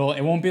 It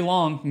won't be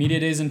long. Media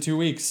day's in 2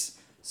 weeks.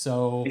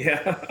 So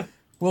Yeah.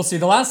 we'll see.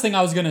 The last thing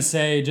I was going to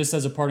say, just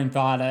as a parting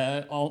thought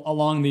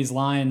along these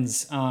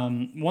lines,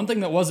 one thing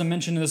that wasn't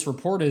mentioned in this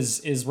report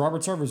is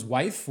Robert Sarver's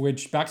wife,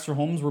 which Baxter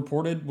Holmes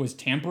reported was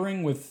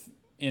tampering with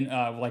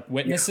like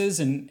witnesses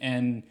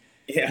and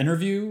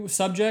interview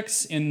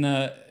subjects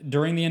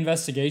during the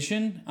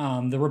investigation.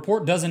 The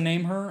report doesn't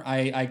name her.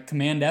 I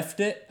command F'd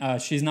it.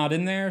 She's not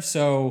in there,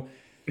 so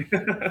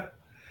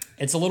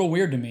it's a little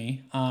weird to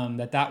me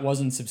that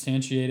wasn't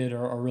substantiated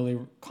or really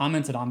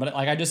commented on. But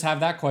like, I just have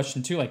that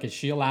question too. Like, is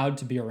she allowed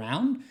to be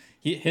around?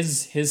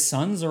 His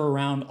sons are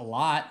around a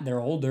lot.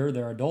 They're older.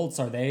 They're adults.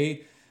 Are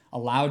they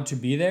allowed to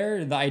be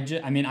there?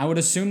 I would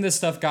assume this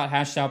stuff got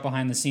hashed out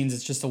behind the scenes.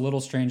 It's just a little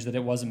strange that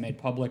it wasn't made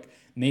public.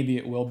 Maybe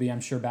it will be.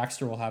 I'm sure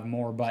Baxter will have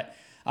more, but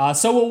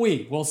so will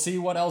we. We'll see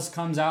what else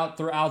comes out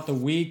throughout the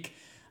week.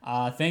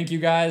 Thank you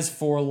guys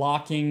for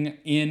locking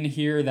in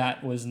here.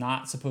 That was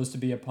not supposed to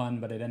be a pun,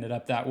 but it ended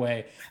up that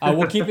way.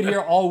 We'll keep it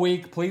here all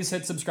week. Please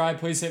hit subscribe.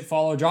 Please hit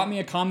follow. Drop me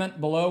a comment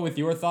below with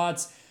your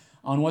thoughts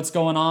on what's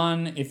going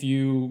on. If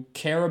you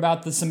care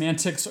about the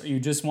semantics or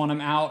you just want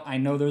them out, I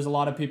know there's a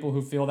lot of people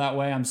who feel that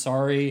way. I'm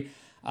sorry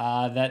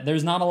that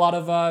there's not a lot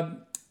of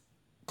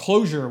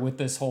closure with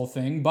this whole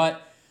thing,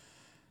 but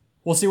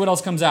we'll see what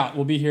else comes out.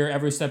 We'll be here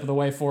every step of the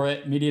way for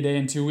it. Media day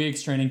in 2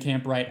 weeks, training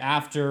camp right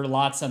after.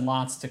 Lots and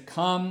lots to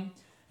come.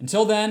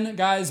 Until then,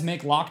 guys,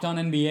 make Locked On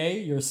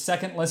NBA your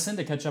second listen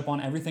to catch up on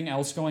everything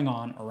else going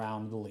on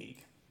around the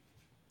league.